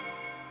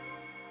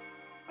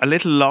 A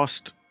little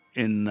lost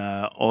in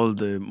all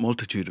the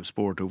multitude of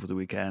sport over the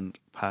weekend,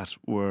 Pat,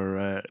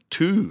 were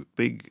two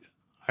big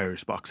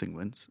Irish boxing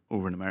wins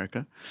over in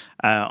America.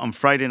 On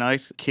Friday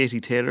night, Katie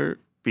Taylor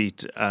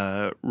beat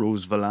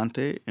Rose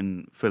Valente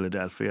in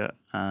Philadelphia,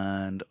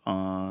 and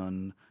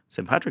on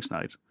St. Patrick's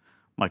night,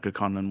 Michael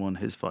Conlan won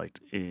his fight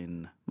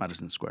in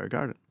Madison Square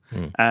Garden.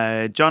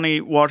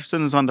 Johnny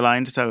Waterston is on the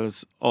line to tell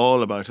us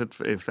all about it,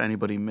 if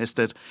anybody missed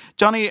it.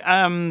 Johnny,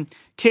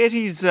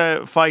 Katie's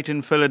fight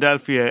in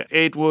Philadelphia,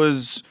 it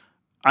was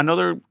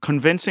another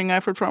convincing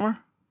effort from her?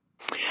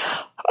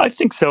 I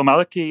think so,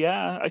 Malachy.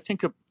 Yeah, I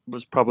think it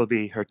was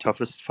probably her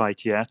toughest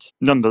fight yet.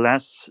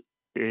 Nonetheless,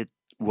 it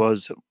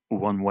was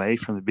one way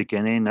from the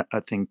beginning. I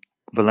think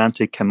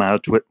Valente came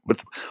out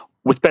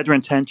with better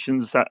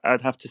intentions,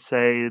 I'd have to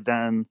say,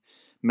 than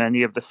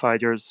many of the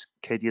fighters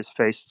Katie has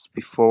faced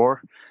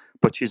before.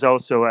 But she's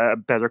also a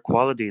better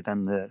quality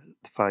than the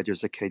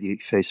fighters that Katie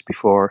faced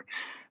before.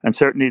 And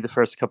certainly the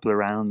first couple of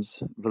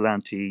rounds,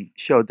 Valente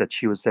showed that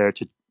she was there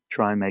to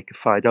try and make a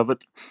fight of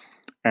it.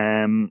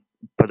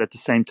 But at the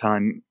same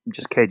time,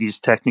 just Katie's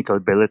technical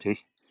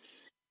ability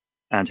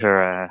and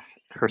her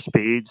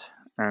speed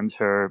and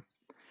her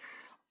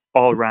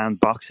all-round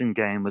boxing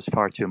game was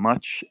far too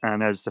much.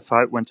 And as the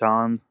fight went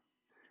on,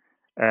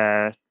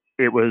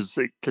 it was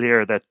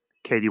clear that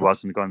Katie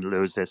wasn't going to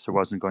lose this or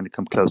wasn't going to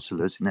come close to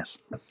losing this.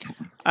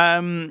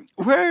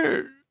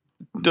 Where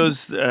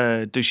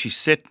does she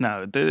sit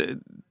now?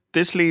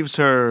 This leaves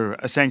her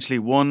essentially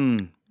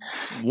one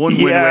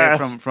win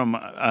away from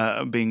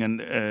being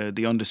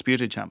the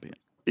undisputed champion.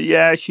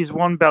 Yeah, she's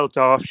one belt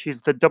off.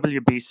 She's the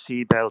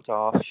WBC belt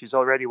off. She's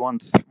already won.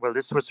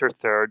 This was her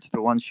third. The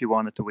one she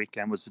won at the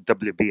weekend was the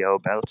WBO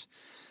belt.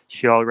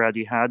 She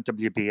already had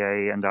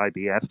WBA and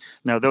IBF.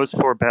 Now, those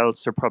four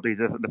belts are probably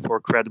the four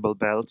credible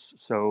belts.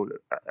 So,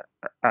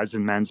 as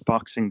in men's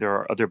boxing, there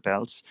are other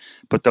belts,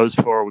 but those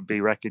four would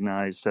be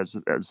recognized as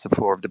the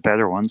four of the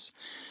better ones.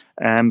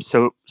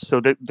 So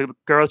the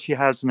girl she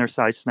has in her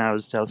sights now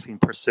is Delphine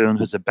Persoon,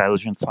 who's a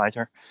Belgian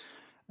fighter.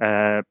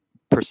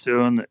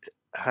 Persoon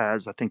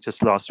has, I think,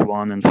 just lost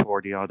one in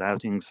 40 odd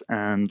outings,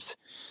 and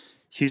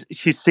she's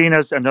seen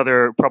as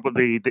another,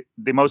 probably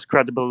the most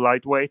credible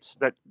lightweight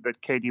that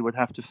Katie would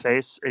have to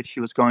face if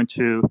she was going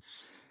to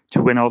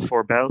win all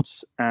four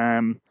belts.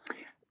 Now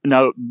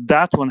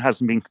that one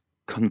hasn't been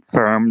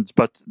confirmed,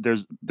 but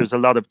there's a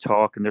lot of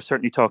talk, and they're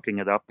certainly talking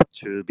it up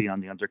to be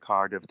on the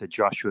undercard of the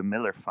Joshua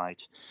Miller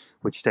fight,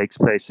 which takes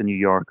place in New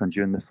York on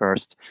June the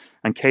 1st.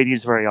 And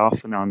Katie's very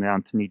often on the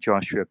Anthony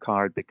Joshua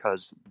card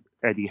because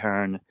Eddie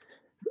Hearn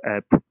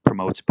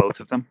promotes both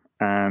of them,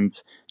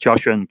 and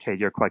Joshua and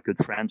Katie are quite good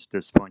friends at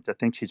this point. I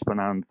think she's been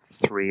on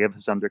 3 of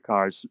his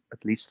undercards,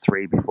 at least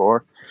 3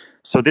 before,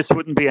 so this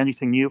wouldn't be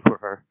anything new for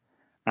her,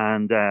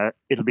 and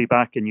it'll be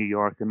back in New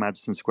York in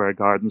Madison Square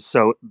Garden.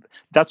 So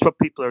that's what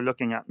people are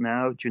looking at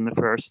now, June the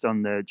 1st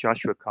on the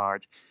Joshua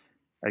card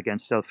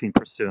against Delphine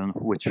Persoon,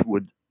 which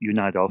would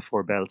unite all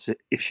 4 belts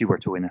if she were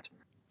to win it.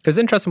 It was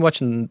interesting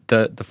watching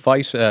the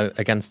fight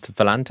against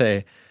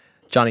Valente,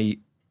 Johnny.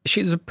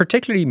 She's a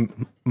particularly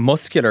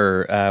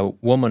muscular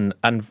woman,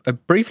 and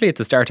briefly at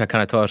the start, I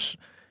kind of thought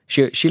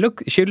she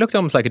looked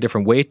almost like a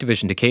different weight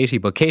division to Katie.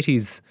 But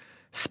Katie's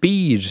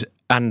speed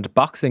and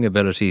boxing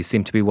ability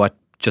seemed to be what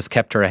just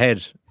kept her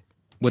ahead.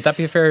 Would that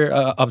be a fair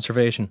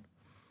observation?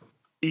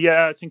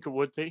 Yeah, I think it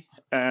would be.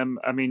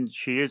 I mean,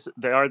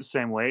 they are the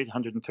same weight,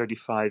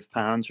 135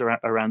 pounds, or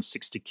around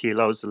 60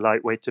 kilos, the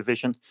lightweight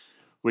division,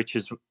 which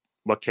is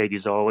what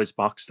Katie's always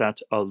boxed at,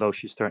 although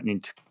she's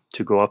starting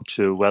to go up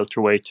to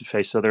welterweight to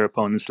face other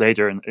opponents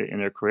later in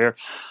her career.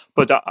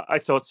 But I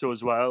thought so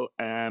as well.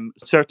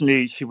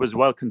 Certainly, she was a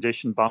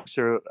well-conditioned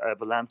boxer.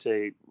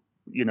 Valente,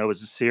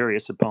 was a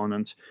serious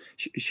opponent.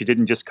 She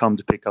didn't just come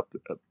to pick up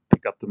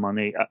the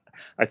money.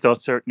 I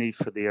thought certainly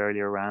for the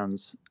earlier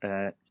rounds,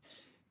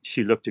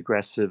 she looked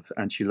aggressive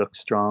and she looked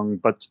strong.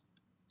 But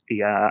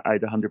yeah,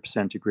 I'd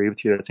 100% agree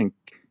with you. I think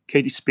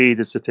Katie's speed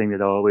is the thing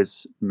that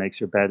always makes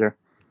her better.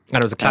 And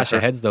it was a clash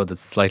of heads, though, that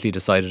slightly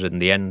decided it in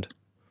the end.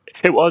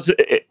 It was,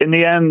 in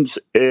the end,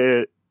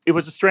 it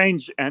was a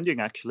strange ending,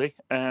 actually.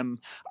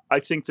 I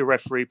think the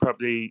referee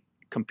probably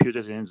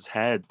computed in his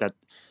head that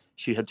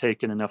she had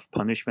taken enough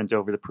punishment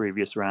over the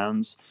previous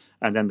rounds,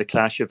 and then the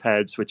clash of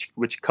heads,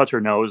 which cut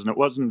her nose, and it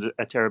wasn't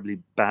a terribly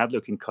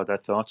bad-looking cut, I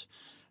thought.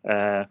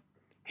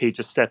 He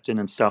just stepped in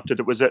and stopped it.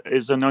 It was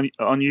an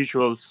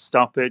unusual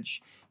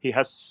stoppage. He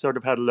has sort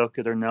of had a look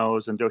at her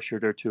nose and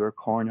ushered her to her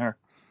corner.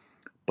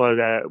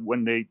 But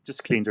when they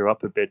just cleaned her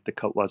up a bit, the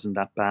cut wasn't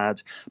that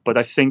bad. But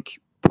I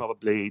think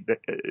probably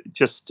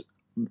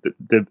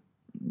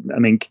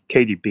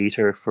Katie beat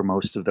her for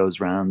most of those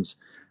rounds,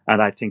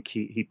 and I think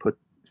he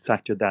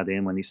factored that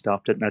in when he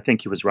stopped it, and I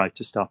think he was right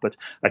to stop it.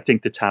 I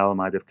think the towel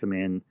might have come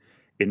in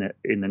the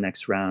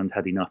next round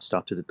had he not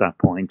stopped it at that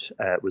point.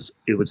 It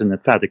was an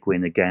emphatic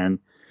win again.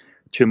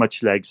 Too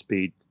much leg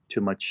speed,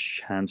 too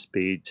much hand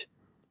speed.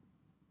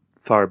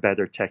 far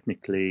better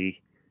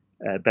technically,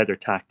 better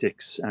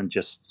tactics, and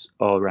just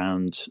all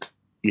around,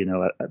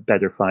 a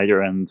better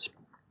fighter. And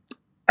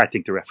I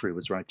think the referee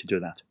was right to do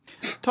that.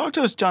 Talk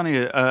to us, Johnny,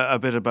 a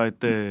bit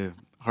about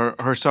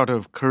her sort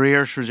of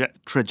career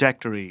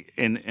trajectory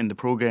in the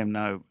pro game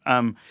now.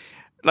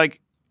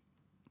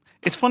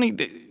 It's funny,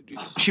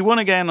 she won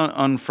again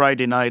on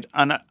Friday night,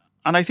 and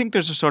I think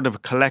there's a sort of a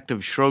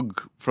collective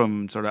shrug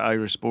from sort of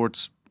Irish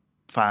sports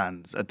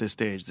fans at this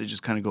stage. They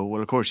just kind of go,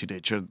 well, of course she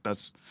did. Sure,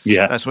 that's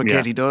what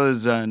Katie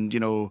does. And,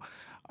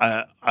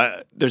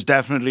 there's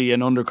definitely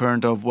an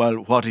undercurrent of, well,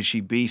 what is she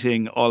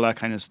beating? All that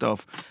kind of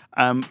stuff.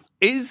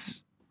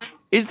 Is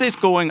this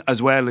going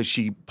as well as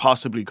she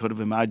possibly could have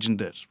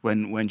imagined it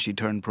when she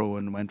turned pro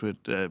and went with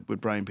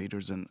Brian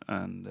Peters and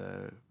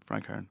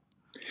Frank Hearn?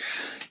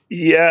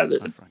 Yeah,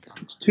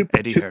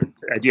 Eddie Hearn.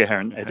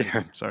 Eddie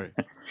Hearn. Sorry,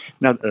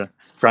 not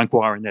Frank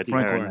Warren. Eddie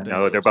Frank Hearn. Warren,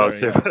 No, they're both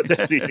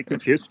easily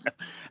confused.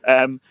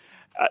 2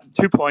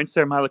 points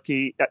there,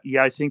 Malachy.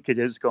 Yeah, I think it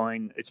is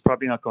going. It's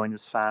probably not going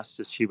as fast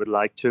as she would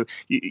like to.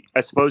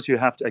 I suppose you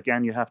have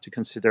to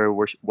consider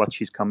what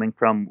she's coming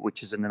from,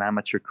 which is in an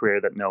amateur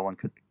career that no one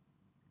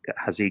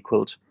has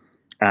equaled,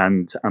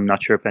 and I'm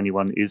not sure if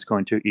anyone is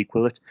going to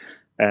equal it.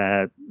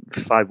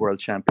 5 world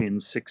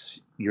champions,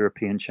 6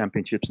 European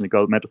championships, and a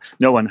gold medal.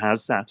 No one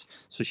has that.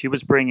 So she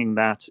was bringing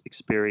that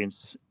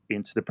experience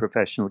into the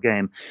professional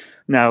game.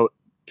 Now,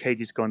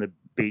 Katie's going to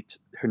beat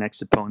her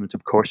next opponent.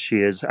 Of course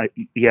she is. I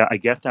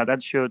get that.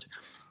 That should.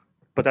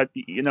 But,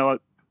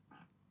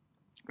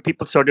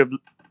 people sort of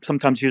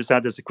sometimes use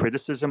that as a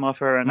criticism of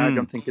her, and I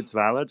don't think it's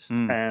valid.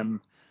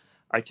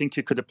 I think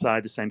you could apply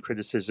the same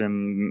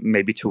criticism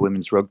maybe to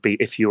women's rugby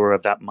if you were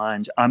of that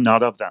mind. I'm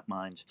not of that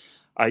mind.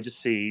 I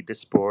just see this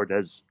sport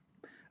as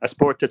a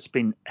sport that's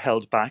been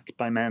held back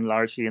by men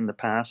largely in the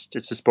past.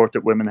 It's a sport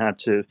that women had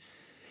to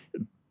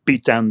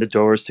beat down the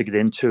doors to get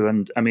into.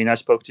 And I mean, I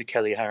spoke to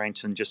Kelly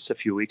Harrington just a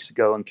few weeks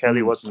ago, and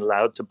Kelly wasn't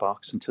allowed to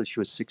box until she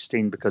was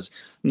 16 because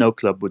no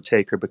club would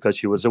take her because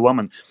she was a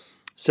woman.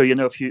 So,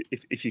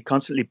 if you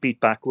constantly beat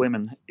back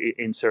women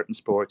in certain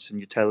sports and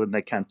you tell them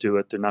they can't do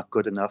it, they're not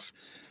good enough,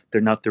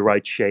 they're not the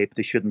right shape,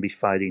 they shouldn't be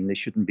fighting, they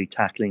shouldn't be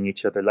tackling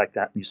each other like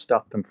that, and you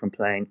stop them from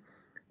playing,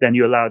 then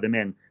you allow them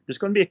in. There's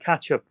going to be a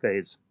catch-up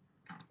phase,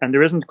 and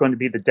there isn't going to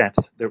be the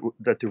depth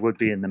that there would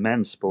be in the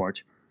men's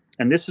sport.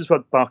 And this is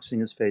what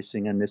boxing is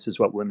facing, and this is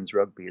what women's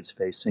rugby is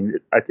facing.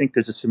 I think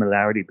there's a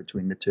similarity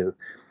between the two,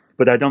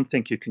 but I don't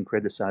think you can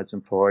criticize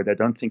them for it. I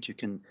don't think you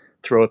can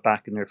throw it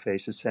back in their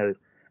faces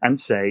and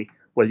say,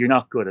 well, you're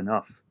not good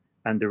enough.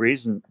 And the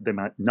reason they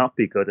might not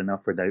be good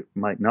enough, or they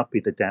might not be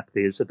the depth,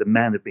 is that the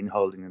men have been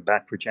holding them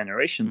back for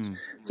generations.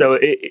 So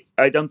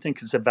I don't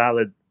think it's a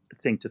valid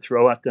thing to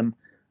throw at them.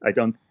 I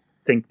don't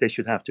think they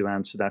should have to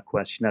answer that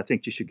question. I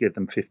think you should give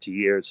them 50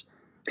 years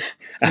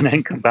and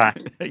then come back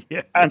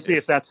and see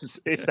if that's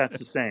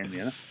the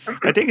same.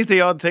 I think it's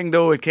the odd thing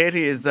though with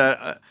Katie is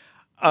that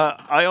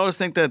I always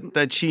think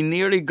that she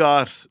nearly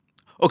got.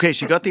 Okay,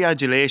 she got the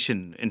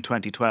adulation in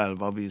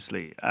 2012,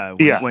 obviously,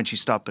 when she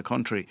stopped the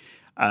country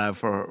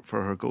for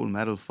her gold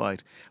medal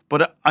fight.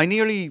 But I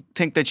nearly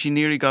think that she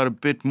nearly got a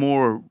bit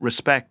more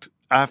respect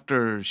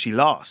after she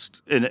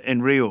lost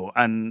in Rio,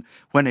 and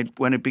when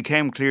it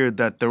became clear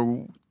that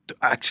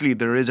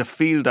there is a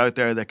field out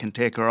there that can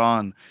take her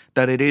on,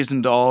 that it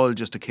isn't all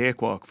just a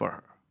cakewalk for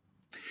her.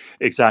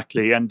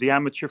 Exactly, and the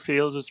amateur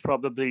field is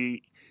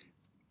probably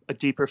a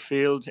deeper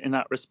field in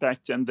that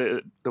respect, and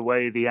the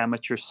way the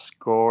amateur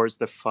scores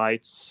the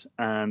fights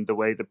and the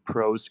way the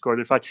pros score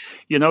the fight.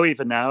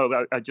 Even now,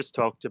 I just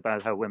talked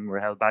about how women were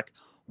held back.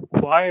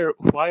 Why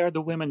are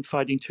the women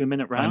fighting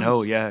 2-minute rounds? I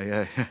know,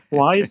 yeah.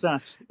 Why is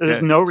that?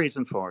 There's no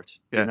reason for it,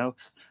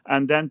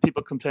 And then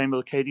people complain,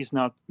 well, Katie's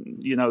not,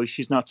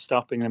 she's not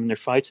stopping them in their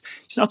fights.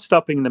 She's not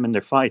stopping them in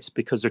their fights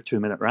because they're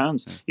 2-minute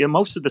rounds.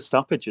 Most of the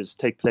stoppages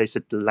take place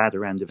at the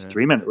latter end of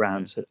 3-minute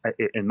rounds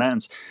in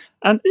men's.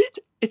 And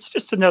it's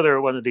just another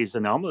one of these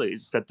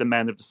anomalies that the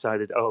men have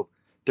decided,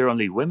 they're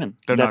only women.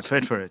 They're not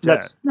fit for it.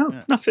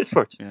 Not fit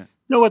for it. Yeah.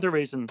 No other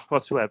reason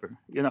whatsoever,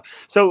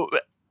 So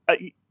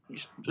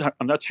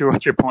I'm not sure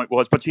what your point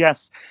was, but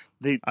yes,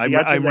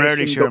 I'm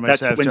rarely sure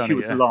myself, when Johnny, she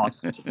was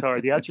lost.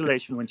 Sorry, the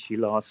adulation when she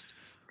lost.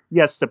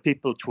 Yes, the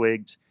people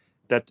twigged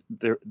that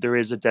there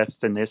is a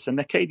depth in this, and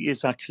that Katie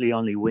is actually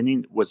only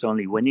winning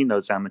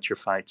those amateur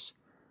fights.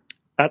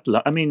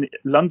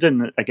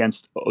 London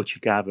against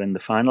Ochagawa in the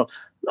final.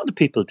 A lot of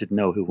people didn't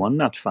know who won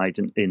that fight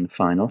in the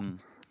final.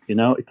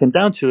 It came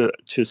down to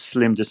a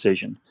slim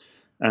decision,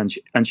 and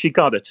she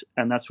got it,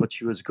 and that's what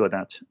she was good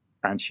at.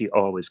 And she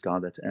always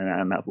got it,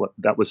 and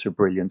that was her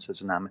brilliance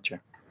as an amateur.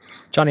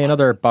 Johnny,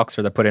 another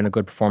boxer that put in a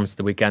good performance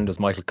the weekend was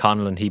Michael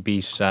Conlan. He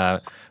beat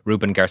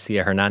Ruben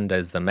Garcia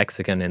Hernandez, the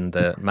Mexican, in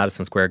the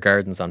Madison Square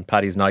Gardens on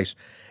Paddy's night.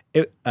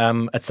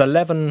 It's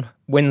 11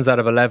 wins out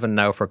of 11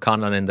 now for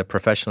Conlan in the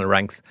professional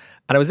ranks.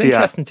 And it was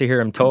interesting to hear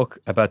him talk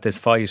about this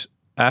fight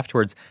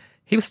afterwards.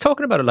 He was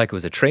talking about it like it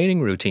was a training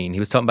routine. He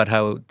was talking about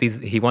how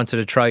he wanted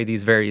to try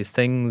these various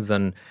things,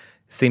 and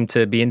seemed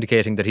to be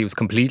indicating that he was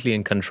completely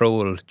in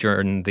control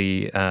during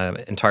the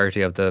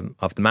entirety of the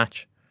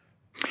match.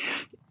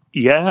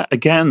 Yeah,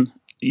 again,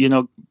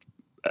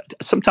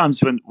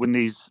 sometimes when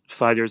these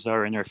fighters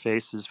are in our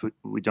faces,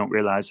 we don't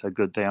realize how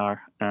good they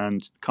are.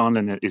 And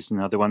Conlon is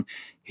another one.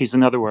 He's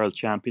another world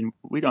champion.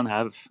 We don't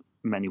have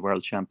many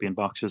world champion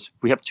boxers.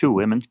 We have two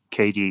women,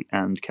 Katie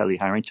and Kelly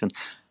Harrington,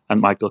 and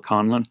Michael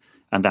Conlon,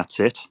 and that's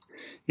it.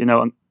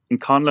 And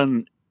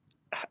Conlon,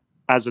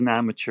 as an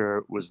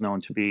amateur, was known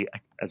to be,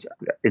 as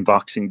in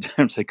boxing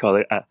terms, they call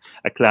it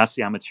a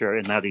classy amateur,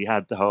 in that he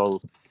had the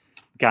whole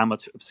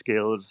gamut of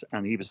skills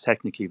and he was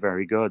technically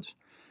very good.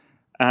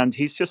 And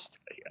he's just,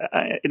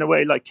 in a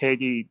way, like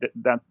Katie,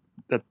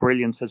 that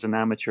brilliance as an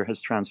amateur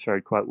has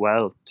transferred quite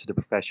well to the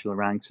professional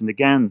ranks. And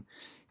again,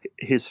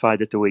 his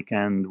fight at the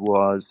weekend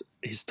was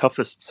his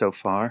toughest so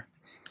far.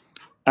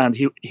 And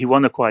he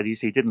won it quite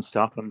easy. He didn't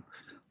stop him.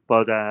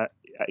 But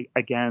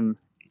again,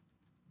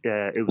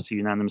 it was a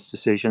unanimous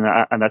decision.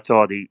 And I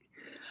thought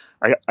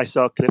I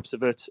saw clips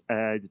of it.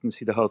 I didn't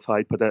see the whole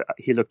fight, but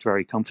he looked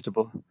very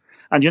comfortable.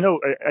 And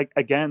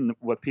again,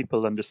 what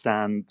people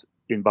understand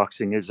in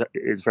boxing is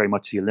very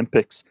much the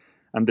Olympics.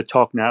 And the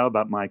talk now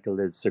about Michael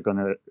is they're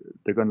going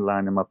to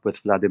line him up with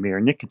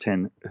Vladimir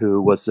Nikitin,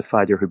 who was the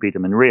fighter who beat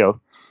him in Rio.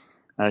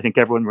 And I think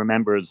everyone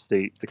remembers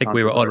the I think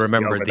we all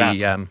remember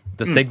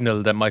the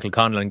signal that Michael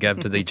Conlon gave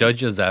to the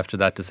judges after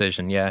that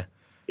decision. Yeah.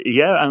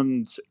 Yeah,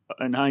 and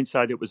in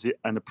hindsight, it was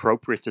an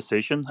appropriate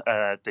decision.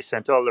 They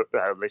sent a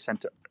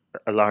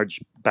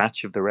large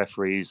batch of the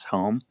referees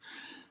home,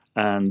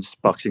 and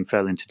boxing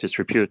fell into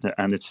disrepute,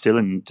 and it's still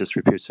in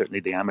disrepute.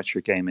 Certainly, the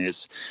amateur game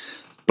is.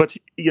 But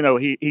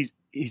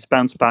he's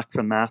bounced back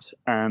from that,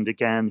 and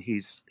again,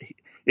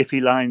 if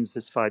he lines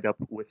this fight up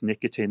with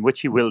Nikitin,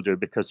 which he will do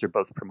because they're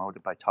both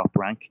promoted by Top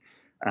Rank,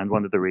 and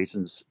one of the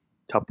reasons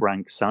Top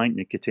Rank signed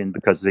Nikitin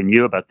because they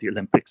knew about the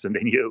Olympics and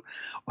they knew,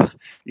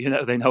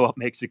 they know what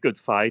makes a good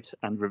fight,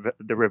 and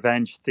the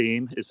revenge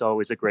theme is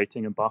always a great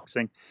thing in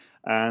boxing.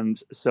 And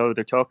so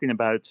they're talking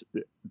about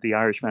the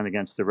Irishman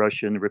against the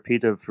Russian, a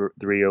repeat of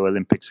the Rio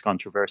Olympics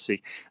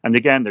controversy. And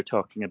again, they're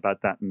talking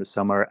about that in the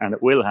summer, and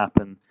it will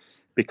happen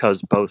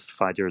because both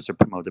fighters are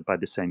promoted by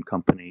the same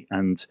company.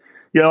 And,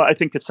 I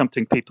think it's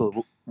something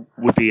people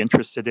would be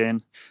interested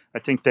in. I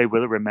think they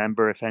will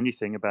remember, if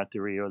anything, about the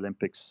Rio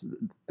Olympics.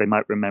 They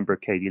might remember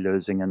Katie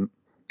losing and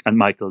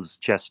Michael's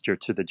gesture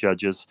to the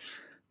judges.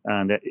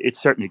 And it's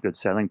certainly a good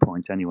selling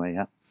point anyway,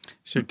 yeah.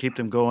 Should keep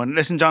them going.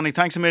 Listen, Johnny,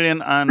 thanks a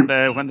million. And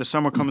when the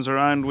summer comes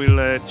around,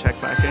 we'll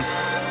check back in.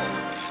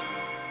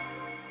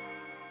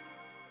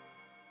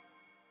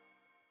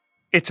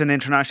 It's an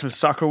International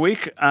Soccer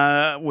Week,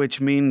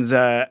 which means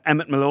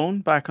Emmett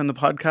Malone back on the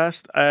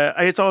podcast.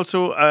 It's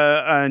also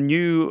a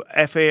new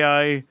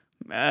FAI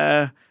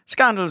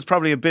scandal is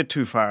probably a bit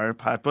too far,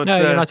 Pat. But no,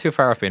 you're not too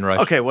far off being right.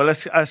 Okay, well,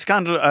 a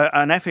scandal,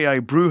 an FAI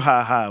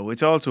brouhaha,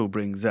 which also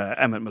brings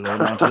Emmett Malone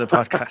onto the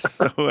podcast.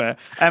 So,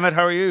 Emmett,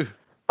 how are you?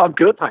 I'm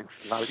good, thanks.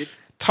 Malky.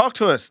 Talk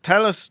to us.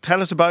 Tell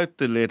us about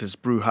the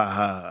latest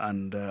brouhaha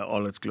and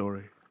all its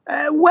glory.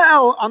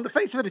 Well, on the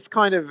face of it, it's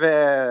kind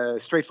of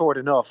straightforward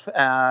enough.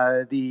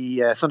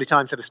 The Sunday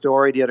Times had a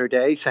story the other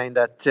day saying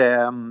that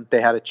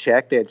they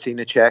had seen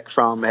a check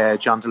from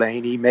John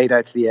Delaney made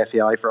out to the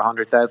FAI for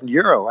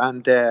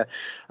 €100,000,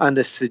 and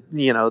this,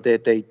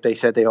 they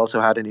said they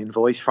also had an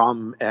invoice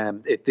from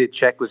the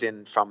check was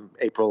in from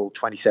April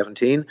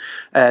 2017.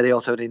 They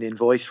also had an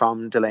invoice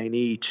from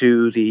Delaney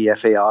to the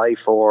FAI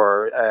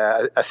for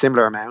a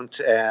similar amount,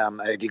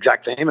 the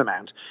exact same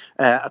amount,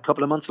 a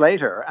couple of months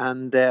later,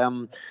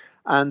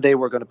 and they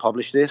were going to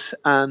publish this,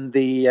 and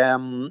the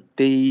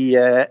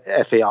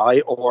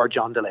FAI or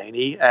John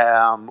Delaney,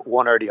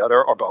 one or the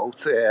other or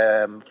both,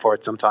 for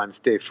it's sometimes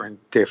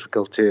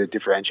difficult to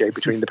differentiate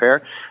between the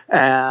pair,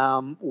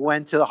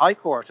 went to the High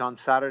Court on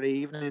Saturday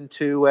evening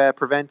to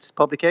prevent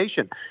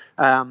publication.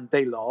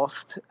 They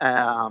lost.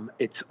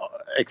 It's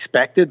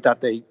expected that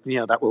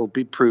that will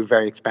prove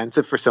very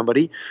expensive for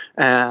somebody.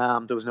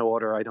 There was no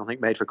order, I don't think,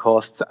 made for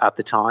costs at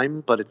the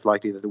time, but it's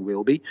likely that it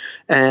will be.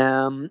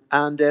 And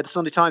the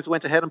Sunday Times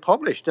went ahead and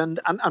published, and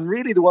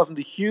really there wasn't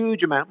a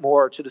huge amount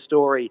more to the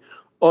story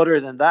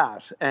other than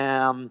that.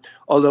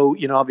 Although,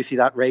 obviously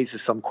that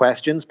raises some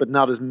questions, but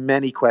not as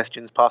many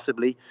questions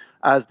possibly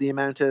as the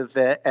amount of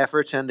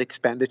effort and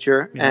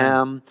expenditure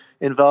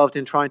involved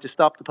in trying to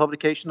stop the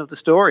publication of the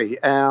story.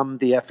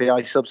 The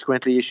FAI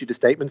subsequently issued a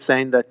statement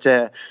saying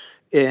that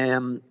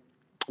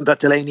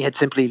Delaney had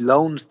simply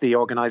loaned the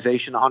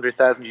organisation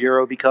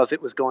 €100,000 because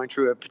it was going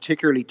through a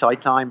particularly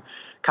tight time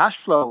cash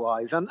flow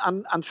wise, and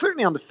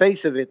certainly on the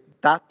face of it,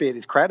 that bit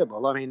is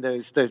credible. I mean,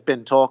 there's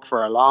been talk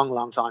for a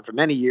long time, for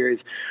many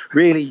years,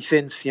 really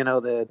since the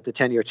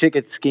 10-year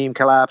ticket scheme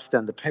collapsed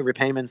and the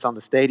repayments on the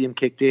stadium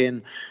kicked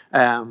in,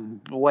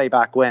 way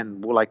back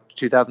when, like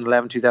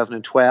 2011,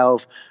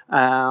 2012,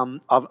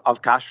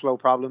 of cash flow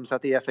problems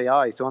at the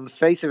FAI. So on the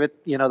face of it,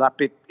 that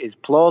bit is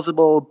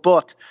plausible,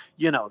 but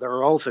there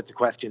are all sorts of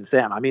questions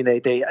then. I mean,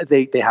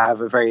 they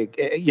have a very,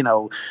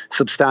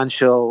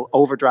 substantial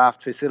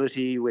overdraft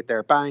facility with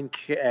their bank.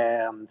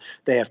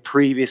 They have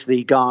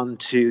previously gone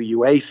to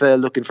UEFA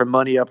looking for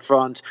money up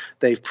front.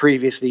 They've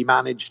previously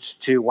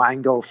managed to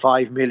wangle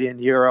 €5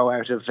 million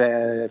out of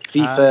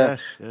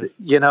FIFA.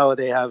 Yes.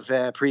 They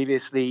have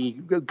previously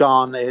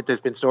gone.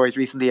 There's been stories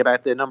recently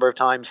about the number of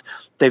times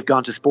they've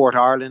gone to Sport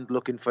Ireland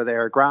looking for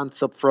their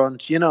grants up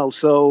front.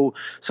 So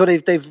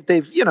they've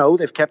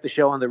kept the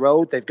show on the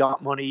road. They've got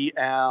money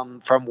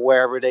from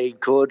wherever they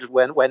could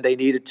when they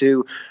needed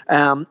to.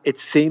 It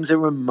seems a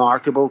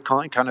remarkable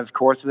kind of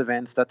course of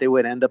events that they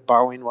would end up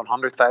borrowing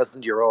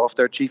 €100,000 off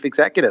their chief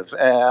executive.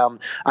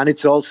 And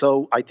it's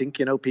also, I think,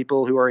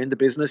 people who are in the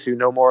business who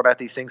know more about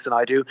these things than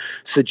I do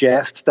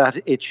suggest that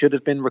it should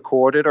have been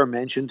recorded or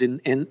mentioned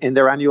in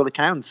their annual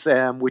accounts,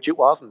 which it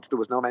wasn't. There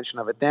was no mention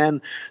of it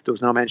then. There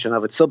was no mention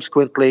of it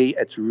subsequently.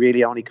 It's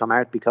really only come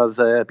out because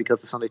the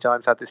Sunday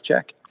Times had this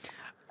check.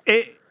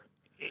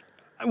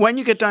 When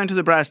you get down to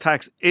the brass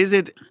tacks, is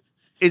it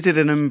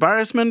an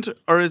embarrassment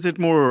or is it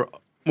more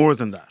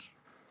than that?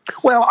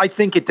 Well, I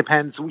think it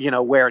depends,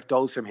 where it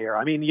goes from here.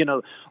 I mean,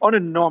 on a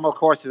normal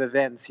course of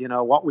events,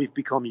 what we've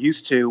become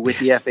used to with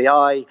the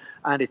FAI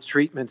and its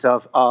treatment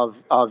of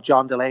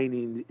John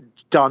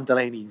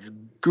Delaney's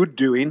good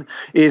doing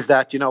is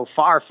that,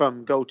 far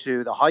from go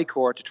to the High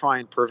Court to try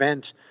and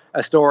prevent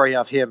a story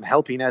of him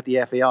helping out the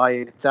FAI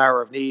in its hour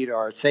of need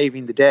or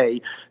saving the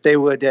day, they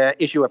would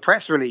issue a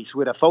press release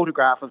with a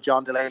photograph of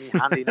John Delaney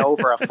handing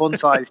over a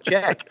fun-sized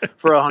check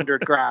for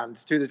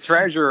 $100,000 to the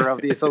treasurer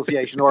of the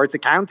association or its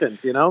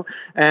accountant,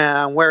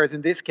 whereas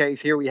in this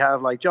case here we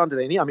have like John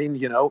Delaney. I mean,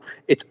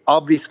 it's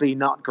obviously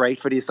not great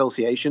for the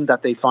association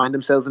that they find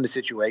themselves in a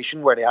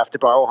situation where they have to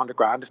borrow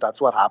 $100,000 if that's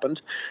what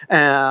happened.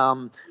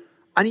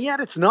 And yet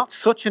it's not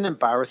such an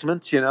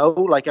embarrassment,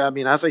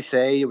 as I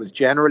say, it was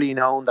generally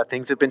known that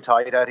things have been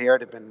tied out here.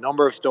 There have been a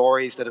number of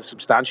stories that have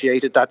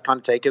substantiated that kind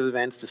of take of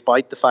events,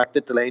 despite the fact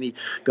that Delaney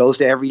goes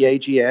to every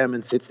AGM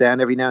and sits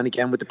down every now and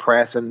again with the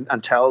press and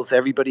tells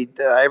everybody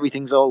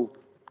everything's all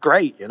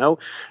great,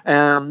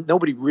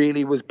 nobody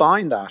really was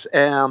buying that.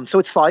 So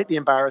it's slightly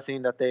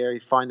embarrassing that they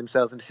find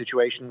themselves in a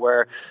situation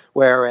where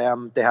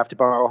they have to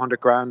borrow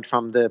 $100,000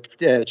 from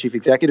the chief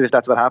executive, if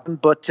that's what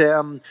happened.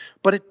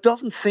 But it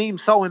doesn't seem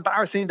so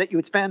embarrassing that you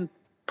would spend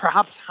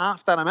perhaps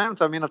half that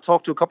amount. I mean, I've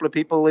talked to a couple of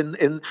people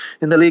in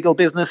the legal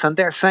business, and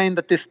they're saying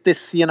that this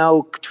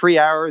 3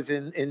 hours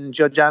in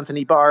Judge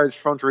Anthony Barr's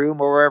front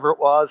room or wherever it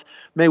was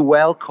may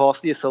well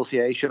cost the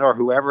association or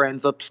whoever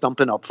ends up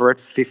stumping up for it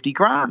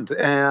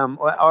 $50,000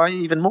 or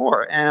even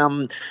more.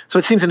 So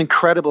it seems an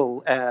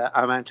incredible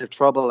amount of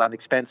trouble and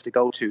expense to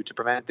go to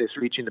prevent this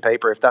reaching the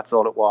paper, if that's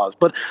all it was.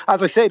 But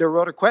as I say, there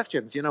are other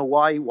questions.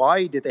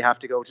 Why did they have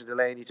to go to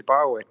Delaney to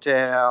borrow it?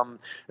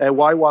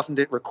 Why wasn't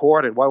it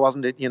recorded? Why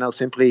wasn't it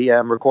simply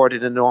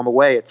recorded in a normal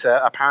way? It's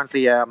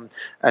apparently a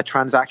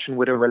transaction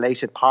with a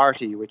related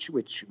party, which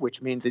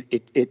means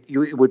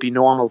it would be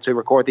normal to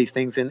record these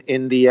things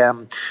in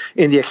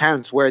the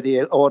accounts, where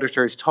the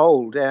auditors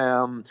told.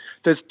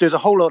 There's a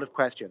whole lot of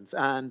questions,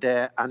 and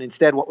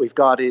instead what we've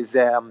got is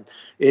 2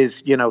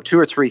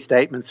 or 3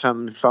 statements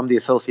from the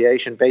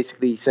association,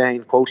 basically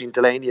quoting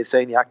Delaney as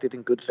saying he acted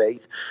in good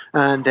faith,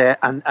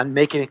 and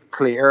making it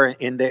clear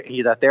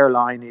that their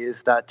line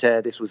is that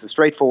this was a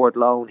straightforward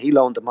loan. He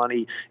loaned the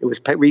money. It was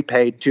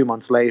repaid 2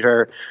 months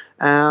later,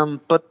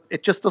 but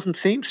it just doesn't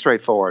seem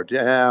straightforward.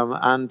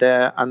 And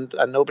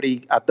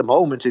nobody at the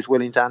moment is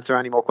willing to answer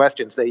any more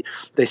questions.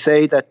 They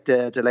say that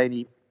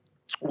Delaney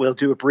will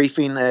do a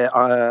briefing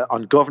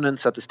on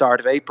governance at the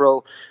start of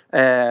April.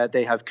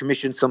 They have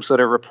commissioned some sort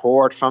of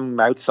report from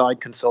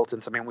outside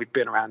consultants. I mean, we've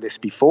been around this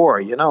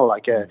before,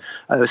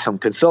 some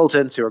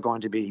consultants who are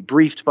going to be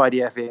briefed by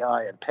the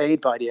FAI and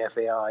paid by the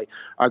FAI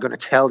are going to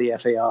tell the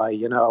FAI,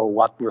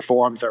 what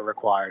reforms are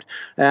required.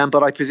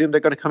 But I presume they're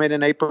going to come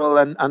in April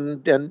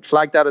and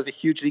flag that as a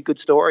hugely good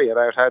story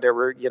about how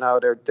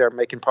they're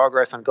making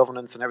progress on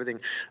governance and everything.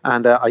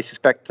 And I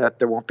suspect that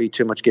there won't be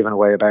too much given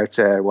away about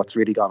what's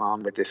really gone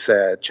on with this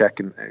check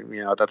and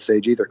at that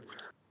stage either.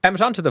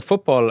 But on to the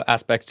football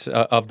aspect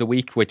of the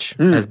week, which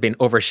has been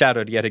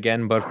overshadowed yet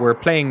again. But we're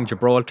playing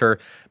Gibraltar.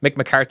 Mick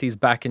McCarthy's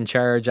back in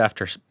charge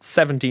after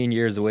 17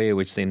 years away,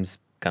 which seems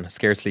kind of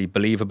scarcely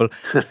believable.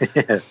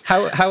 Yeah.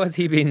 How has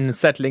he been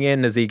settling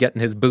in? Is he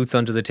getting his boots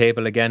under the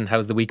table again?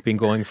 How's the week been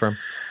going for him?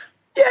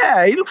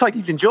 Yeah, he looks like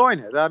he's enjoying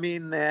it. I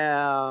mean,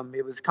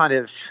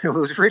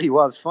 it really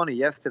was funny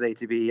yesterday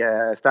to be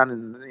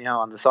standing,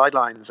 on the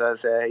sidelines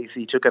as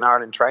he took an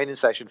Ireland training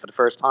session for the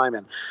first time,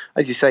 and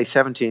as you say,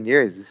 17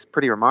 years is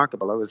pretty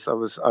remarkable. I was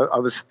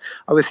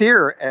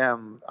here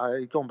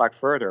going back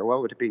further. What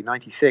would it be?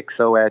 96,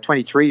 so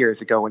 23 years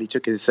ago when he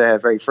took his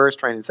very first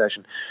training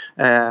session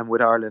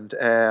with Ireland.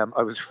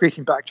 I was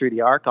reading back through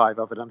the archive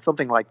of it, and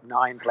something like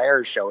 9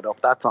 players showed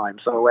up that time.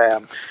 So,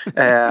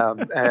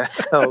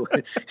 so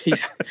he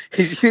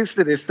he's used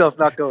to this stuff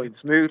not going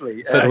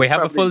smoothly. So do we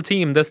have a full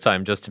team this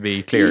time, just to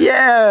be clear?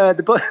 Yeah,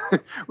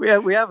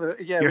 we have a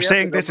yeah. You're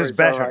saying this is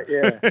better. Right,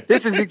 yeah,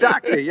 this is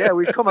exactly. Yeah,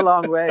 we've come a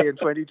long way in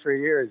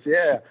 23 years.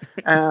 Yeah.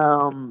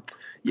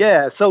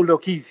 Yeah, so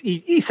look,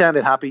 he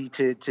sounded happy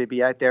to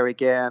be out there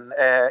again.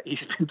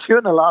 He's been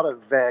doing a lot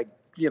of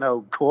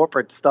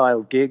corporate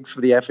style gigs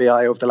for the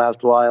FAI over the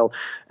last while,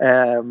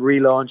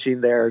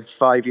 relaunching their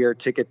 5-year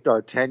ticket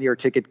or 10-year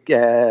ticket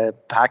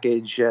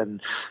package,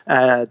 and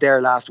there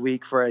last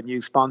week for a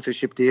new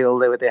sponsorship deal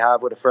that they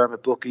have with a firm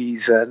of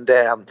bookies, and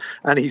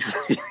he's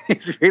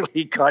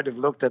really kind of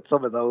looked at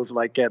some of those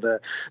like the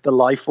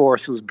life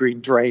force was being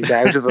drained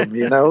out of him.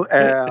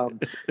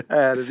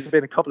 There's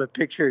been a couple of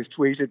pictures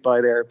tweeted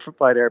by their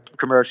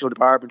commercial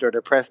department or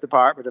their press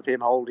department of him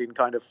holding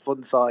kind of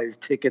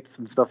fun-sized tickets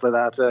and stuff like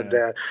that,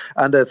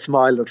 and that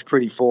smile looks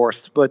pretty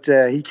forced. But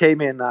he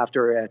came in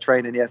after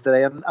training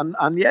yesterday,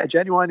 and yeah,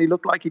 genuinely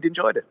looked like he'd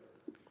enjoyed it.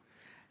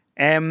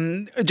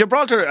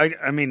 Gibraltar,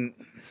 I mean,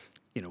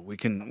 we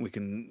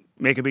can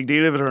make a big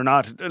deal of it or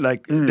not.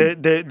 Like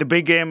the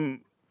big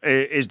game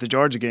is the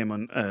Georgia game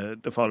on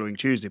the following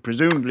Tuesday.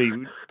 Presumably,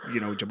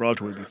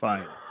 Gibraltar will be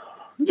fine.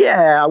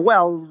 Yeah,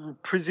 well,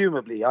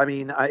 presumably. I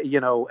mean,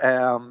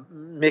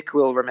 Mick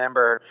will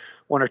remember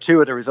one or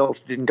two of the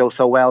results didn't go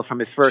so well from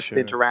his first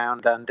stint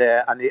around, and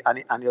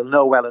you'll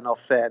know well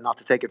enough not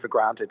to take it for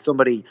granted.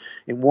 Somebody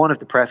in one of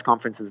the press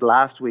conferences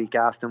last week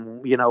asked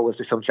him, was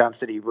there some chance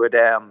that he would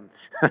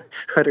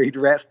whether he'd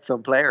rest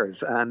some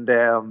players, and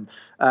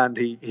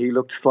he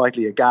looked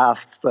slightly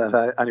aghast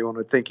that anyone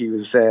would think he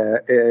was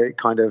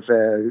kind of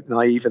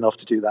naive enough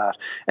to do that.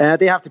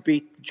 They have to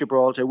beat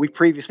Gibraltar. We've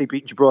previously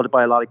beaten Gibraltar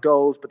by a lot of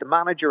goals, but the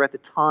manager at the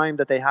time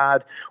that they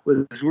had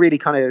was really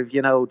kind of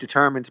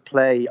determined to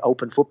play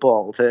open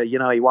football. He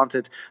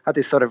had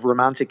this sort of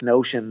romantic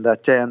notion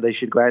that they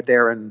should go out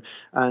there and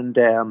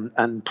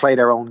play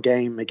their own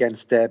game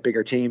against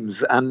bigger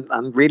teams,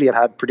 and really it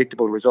had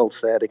predictable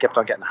results. They kept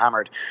on getting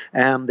hammered.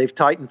 They've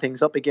tightened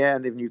things up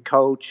again. They've a new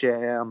coach.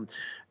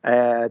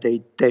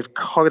 They're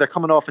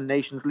coming off a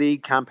Nations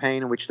League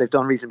campaign in which they've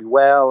done reasonably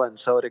well, and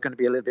so they're going to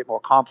be a little bit more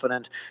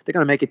confident. They're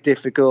going to make it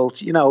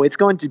difficult. It's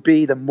going to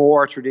be the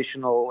more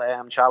traditional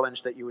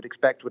challenge that you would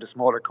expect with a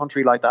smaller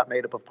country like that,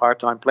 made up of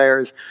part-time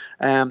players.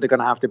 They're going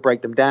to have to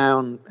break them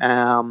down.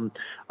 I'm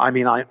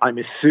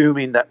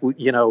assuming that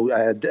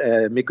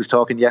Mick was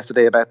talking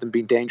yesterday about them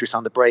being dangerous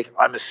on the break.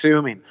 I'm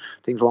assuming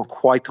things won't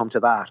quite come to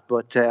that,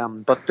 but they're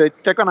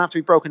going to have to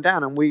be broken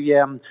down. And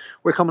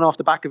we're coming off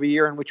the back of a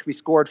year in which we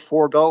scored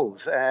 4 goals.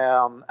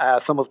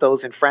 Some of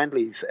those in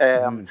friendlies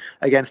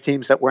against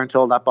teams that weren't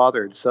all that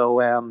bothered. So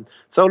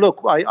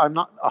look, I'm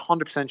not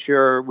 100%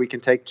 sure we can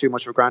take too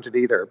much for granted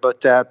either.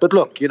 But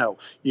look,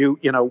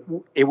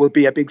 it will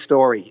be a big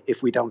story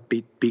if we don't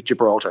beat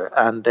Gibraltar,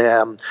 and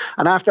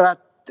after that,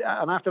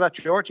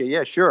 Georgia.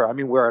 Yeah, sure. I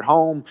mean, we're at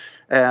home.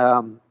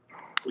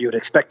 You would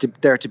expect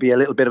there to be a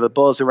little bit of a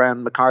buzz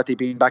around McCarthy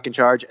being back in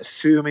charge,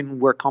 assuming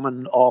we're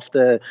coming off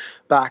the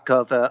back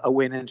of a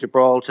win in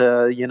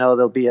Gibraltar.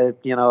 There'll be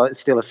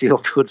still a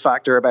feel-good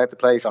factor about the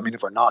place. I mean,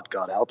 if we're not,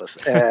 God help us.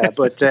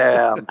 But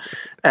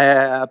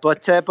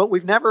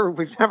we've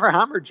never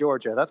hammered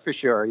Georgia, that's for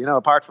sure.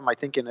 Apart from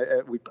I've beaten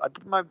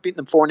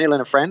them 4-0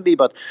 in a friendly,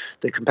 but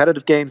the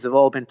competitive games have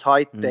all been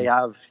tight. They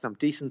have some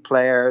decent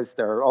players.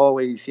 They're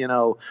always,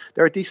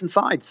 they're a decent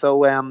side. So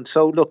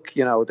look,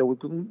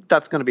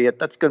 that's going to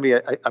be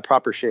a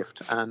proper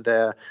shift, and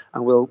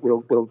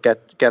we'll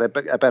get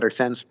a better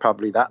sense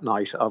probably that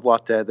night of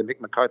what the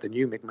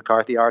new Mick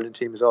McCarthy Ireland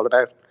team is all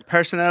about.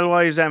 Personnel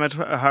wise, Emmett,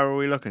 how are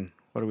we looking?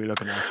 What are we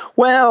looking at?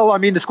 Well, I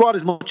mean, the squad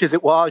as much as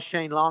it was.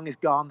 Shane Long is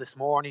gone this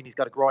morning. He's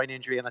got a groin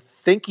injury, and I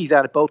think he's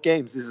out of both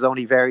games. This is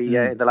only very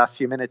in the last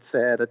few minutes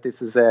that this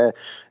has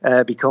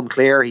become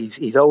clear.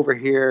 He's over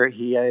here.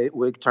 He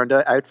turned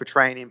out for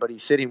training, but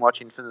he's sitting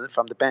watching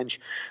from the bench,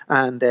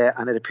 and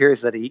it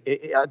appears that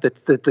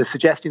the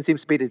suggestion seems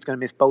to be that he's going to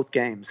miss both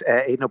games.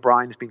 Aidan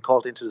O'Brien has been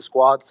called into the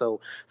squad,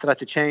 so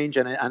that's a change,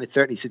 and it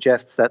certainly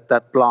suggests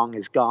that Long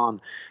is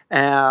gone.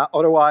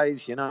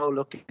 Otherwise,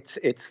 look,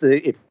 it's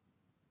that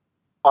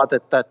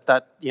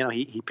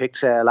he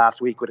picked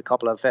last week with a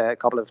couple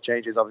of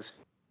changes. Obviously,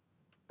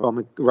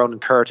 Ronan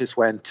Curtis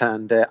went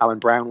and Alan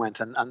Brown went,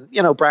 and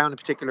Brown in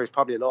particular is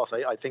probably a loss.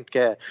 I think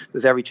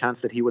there's every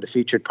chance that he would have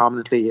featured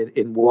prominently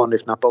in one,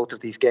 if not both, of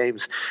these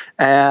games.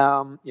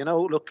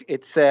 Look,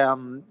 it's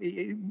going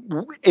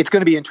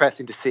to be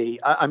interesting to see.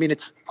 I mean,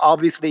 it's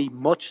obviously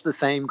much the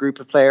same group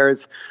of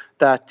players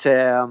that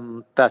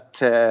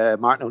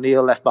Martin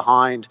O'Neill left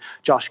behind.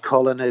 Josh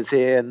Cullen is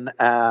in.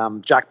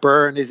 Jack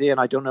Byrne is in.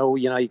 I don't know.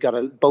 You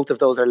got both of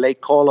those are late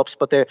call-ups,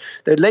 but they're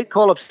late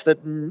call-ups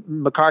that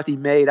McCarthy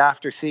made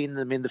after seeing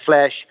them in the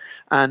flesh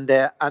and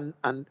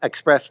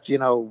expressed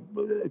kind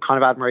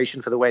of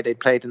admiration for the way they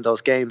played in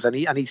those games,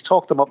 and he's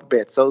talked them up a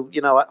bit. So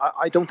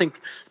I don't think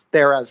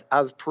they're as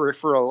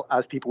peripheral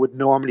as people would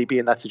normally be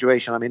in that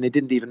situation. I mean, he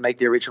didn't even make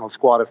the original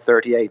squad of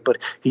 38, but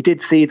he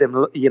did see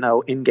them,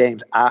 in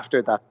games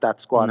after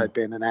that squad had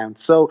been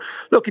announced. So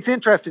look, it's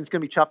interesting. It's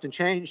going to be chopped and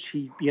changed.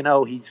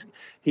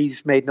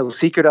 He's made no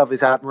secret of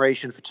his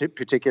admiration for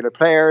particular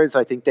players.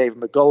 I think David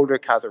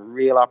McGoldrick has a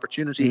real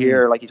opportunity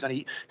here. Like, he's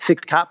only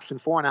 6 caps in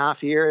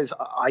 4.5 years.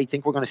 I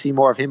think we're going to see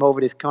more of him over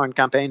this current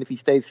campaign if he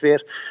stays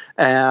fit.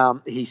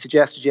 He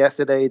suggested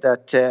yesterday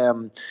that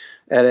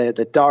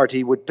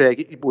Doherty would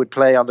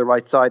play on the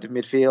right side of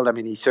midfield. I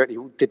mean, he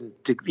certainly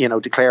didn't,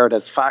 declare it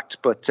as fact,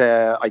 but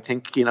I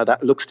think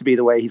that looks to be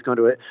the way he's going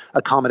to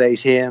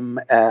accommodate him,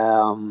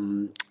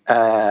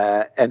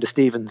 Enda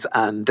Stevens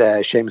and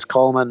Seamus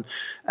Coleman.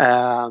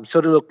 So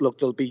look,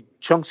 there'll be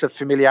chunks of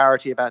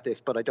familiarity about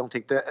this, but I don't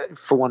think that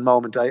for one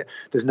moment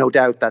there's no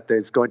doubt that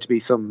there's going to be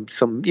some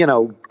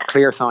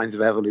clear signs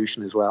of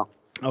evolution as well.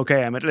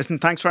 Okay, Emmett. Listen,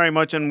 thanks very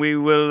much, and we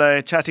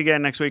will chat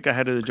again next week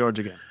ahead of the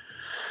Georgia game.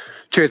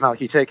 Cheers,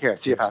 Malachy. Take care.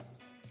 See you, Pat.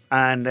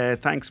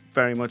 And thanks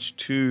very much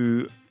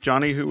to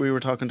Johnny, who we were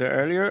talking to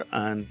earlier,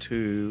 and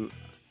to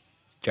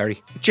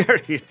Jerry,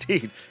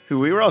 indeed, who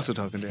we were also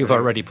talking to. You've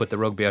already put the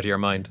rugby out of your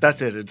mind.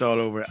 That's it. It's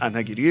all over. And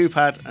thank you to you,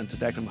 Pat, and to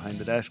Declan behind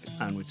the desk.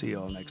 And we'll see you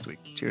all next week.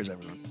 Cheers,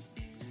 everyone.